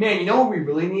Bible. Man, you know what we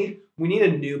really need? We need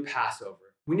a new Passover.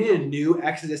 We need a new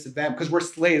Exodus event because we're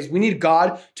slaves. We need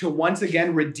God to once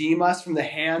again redeem us from the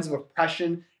hands of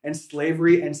oppression and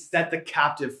slavery and set the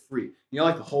captive free. You know,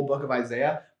 like the whole book of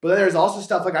Isaiah. But then there's also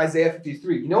stuff like Isaiah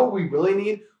 53. You know what we really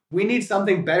need? We need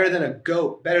something better than a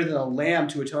goat, better than a lamb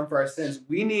to atone for our sins.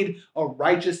 We need a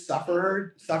righteous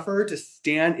sufferer to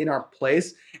stand in our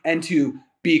place and to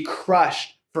be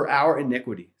crushed for our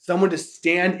iniquity. Someone to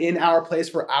stand in our place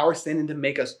for our sin and to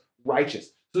make us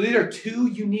righteous. So these are two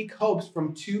unique hopes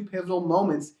from two pivotal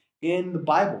moments in the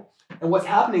Bible. And what's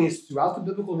happening is throughout the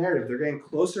biblical narrative, they're getting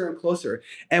closer and closer.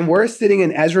 And we're sitting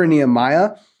in Ezra and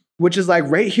Nehemiah, which is like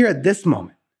right here at this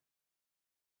moment.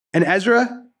 And Ezra's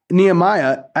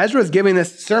giving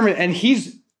this sermon and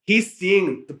he's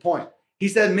seeing the point. He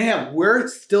said, man, we're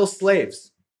still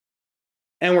slaves.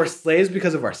 And we're slaves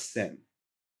because of our sin.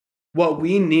 What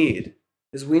we need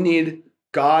is we need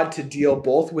God to deal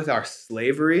both with our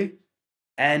slavery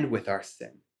and with our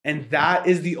sin. And that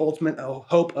is the ultimate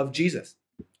hope of Jesus.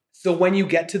 So when you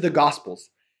get to the Gospels,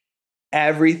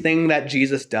 everything that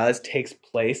Jesus does takes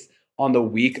place on the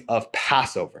week of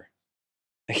Passover.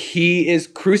 He is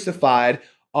crucified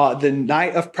the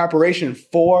night of preparation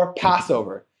for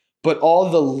Passover. But all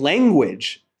the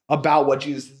language about what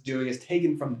Jesus is doing is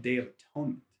taken from the Day of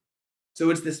Atonement. So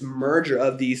it's this merger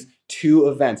of these two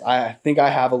events. I think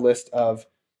I have a list of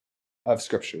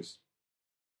scriptures.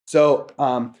 So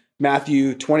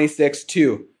Matthew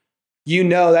 26:2. You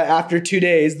know that after 2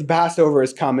 days, the Passover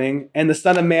is coming, and the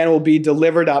Son of Man will be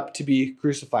delivered up to be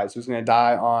crucified. So he's going to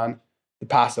die on the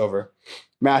Passover.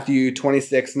 Matthew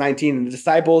 26:19. The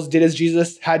disciples did as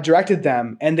Jesus had directed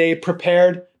them, and they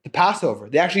prepared the Passover.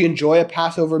 They actually enjoy a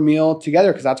Passover meal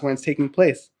together because that's when it's taking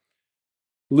place.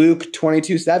 Luke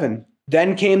 22:7.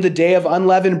 Then came the day of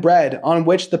unleavened bread on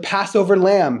which the Passover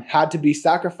lamb had to be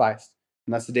sacrificed.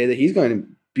 And that's the day that he's going to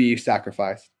be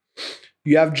sacrificed.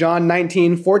 You have John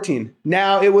 19:14.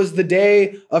 Now it was the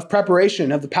day of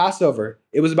preparation of the Passover.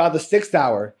 It was about the 6th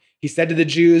hour. He said to the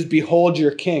Jews, behold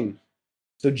your king.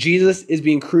 So Jesus is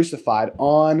being crucified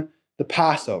on the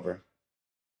Passover.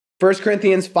 1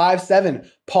 Corinthians 5:7.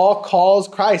 Paul calls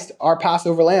Christ our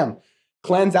Passover lamb.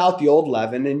 Cleanse out the old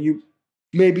leaven and you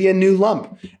may be a new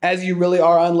lump, as you really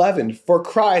are unleavened. For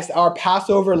Christ, our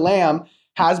Passover lamb,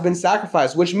 has been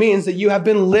sacrificed, which means that you have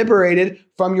been liberated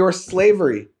from your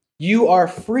slavery. You are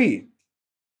free.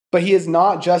 But he is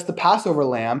not just the Passover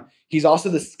lamb. He's also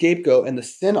the scapegoat and the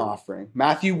sin offering.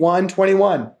 Matthew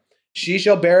 1:21. She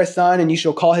shall bear a son, and you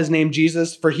shall call his name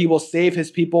Jesus, for he will save his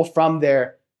people from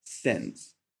their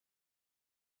sins.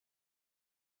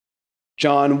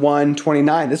 John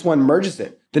 1:29. This one merges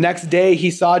it. The next day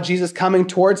he saw Jesus coming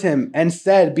towards him and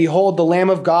said, behold, the Lamb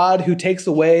of God who takes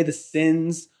away the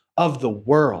sins of the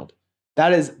world.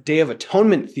 That is Day of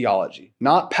Atonement theology,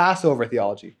 not Passover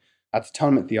theology. That's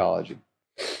atonement theology.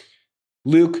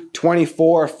 Luke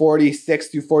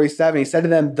 24:46-47. He said to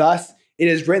them, thus it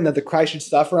is written that the Christ should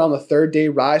suffer on the 3rd day,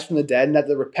 rise from the dead, and that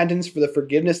the repentance for the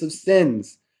forgiveness of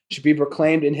sins should be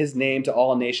proclaimed in his name to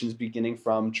all nations, beginning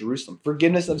from Jerusalem.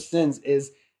 Forgiveness of sins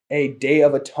is a Day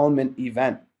of Atonement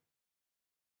event.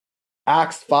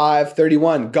 Acts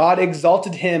 5:31. God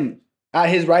exalted him at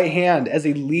his right hand as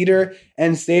a leader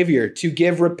and savior to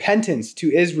give repentance to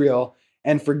Israel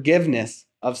and forgiveness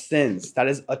of sins. That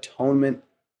is atonement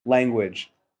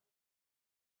language.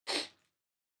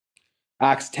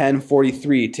 Acts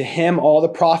 10:43. To him all the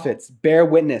prophets bear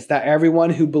witness that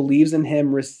everyone who believes in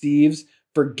him receives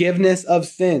forgiveness of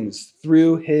sins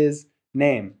through his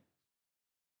name.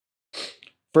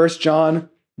 1 John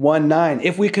 1:9.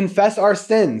 If we confess our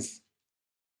sins,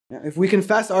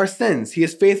 he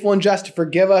is faithful and just to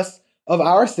forgive us of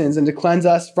our sins and to cleanse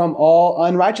us from all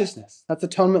unrighteousness. That's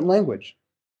atonement language.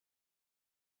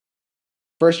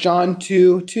 1 John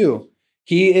 2:2.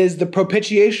 He is the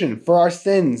propitiation for our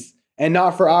sins, and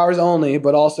not for ours only,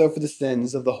 but also for the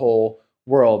sins of the whole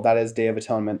world. That is Day of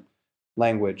Atonement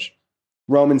language.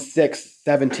 Romans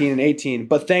 6:17-18.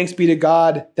 But thanks be to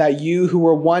God that you who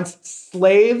were once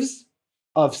slaves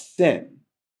of sin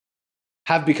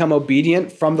have become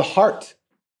obedient from the heart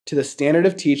to the standard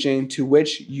of teaching to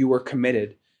which you were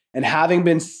committed, and having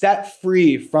been set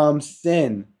free from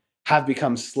sin, have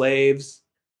become slaves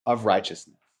of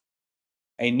righteousness.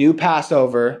 A new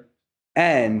Passover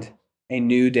and a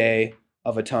new day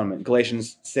of atonement.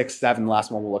 Galatians 6:7, the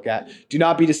last one we'll look at. Do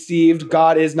not be deceived.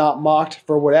 God is not mocked.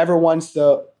 For whatever one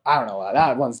so, I don't know,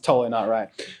 that one's totally not right.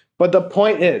 But the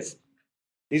point is,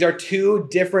 these are two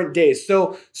different days.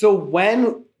 So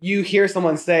when you hear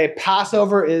someone say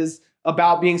Passover is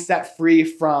about being set free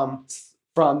from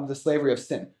the slavery of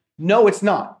sin, no, it's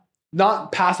not.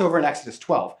 Not Passover in Exodus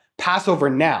 12. Passover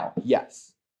now,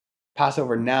 yes.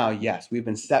 Passover now, yes. We've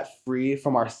been set free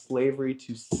from our slavery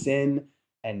to sin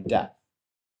and death.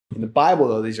 In the Bible,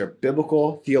 though, these are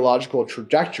biblical, theological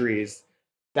trajectories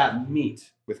that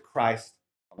meet with Christ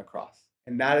on the cross.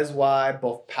 And that is why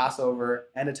both Passover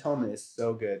and atonement is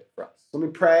so good for us. So let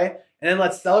me pray, and then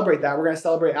let's celebrate that. We're going to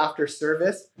celebrate after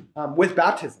service with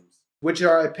baptisms, which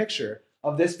are a picture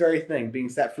of this very thing, being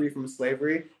set free from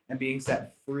slavery and being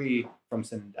set free from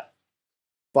sin and death.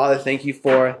 Father, thank you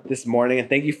for this morning, and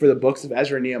thank you for the books of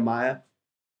Ezra and Nehemiah.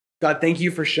 God, thank you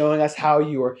for showing us how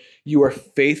you are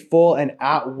faithful and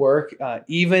at work,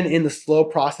 even in the slow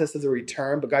process of the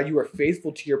return. But God, you are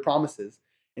faithful to your promises.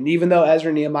 And even though Ezra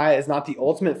and Nehemiah is not the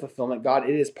ultimate fulfillment, God,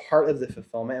 it is part of the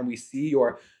fulfillment. And we see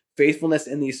your faithfulness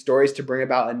in these stories to bring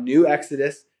about a new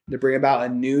Exodus, to bring about a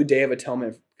new day of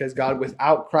atonement. Because God,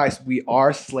 without Christ, we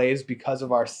are slaves because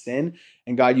of our sin.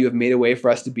 And God, you have made a way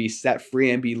for us to be set free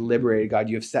and be liberated. God,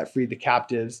 you have set free the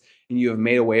captives, and you have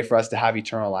made a way for us to have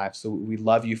eternal life. So we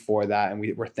love you for that, and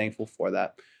we're thankful for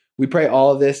that. We pray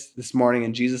all of this morning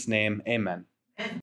in Jesus' name. Amen.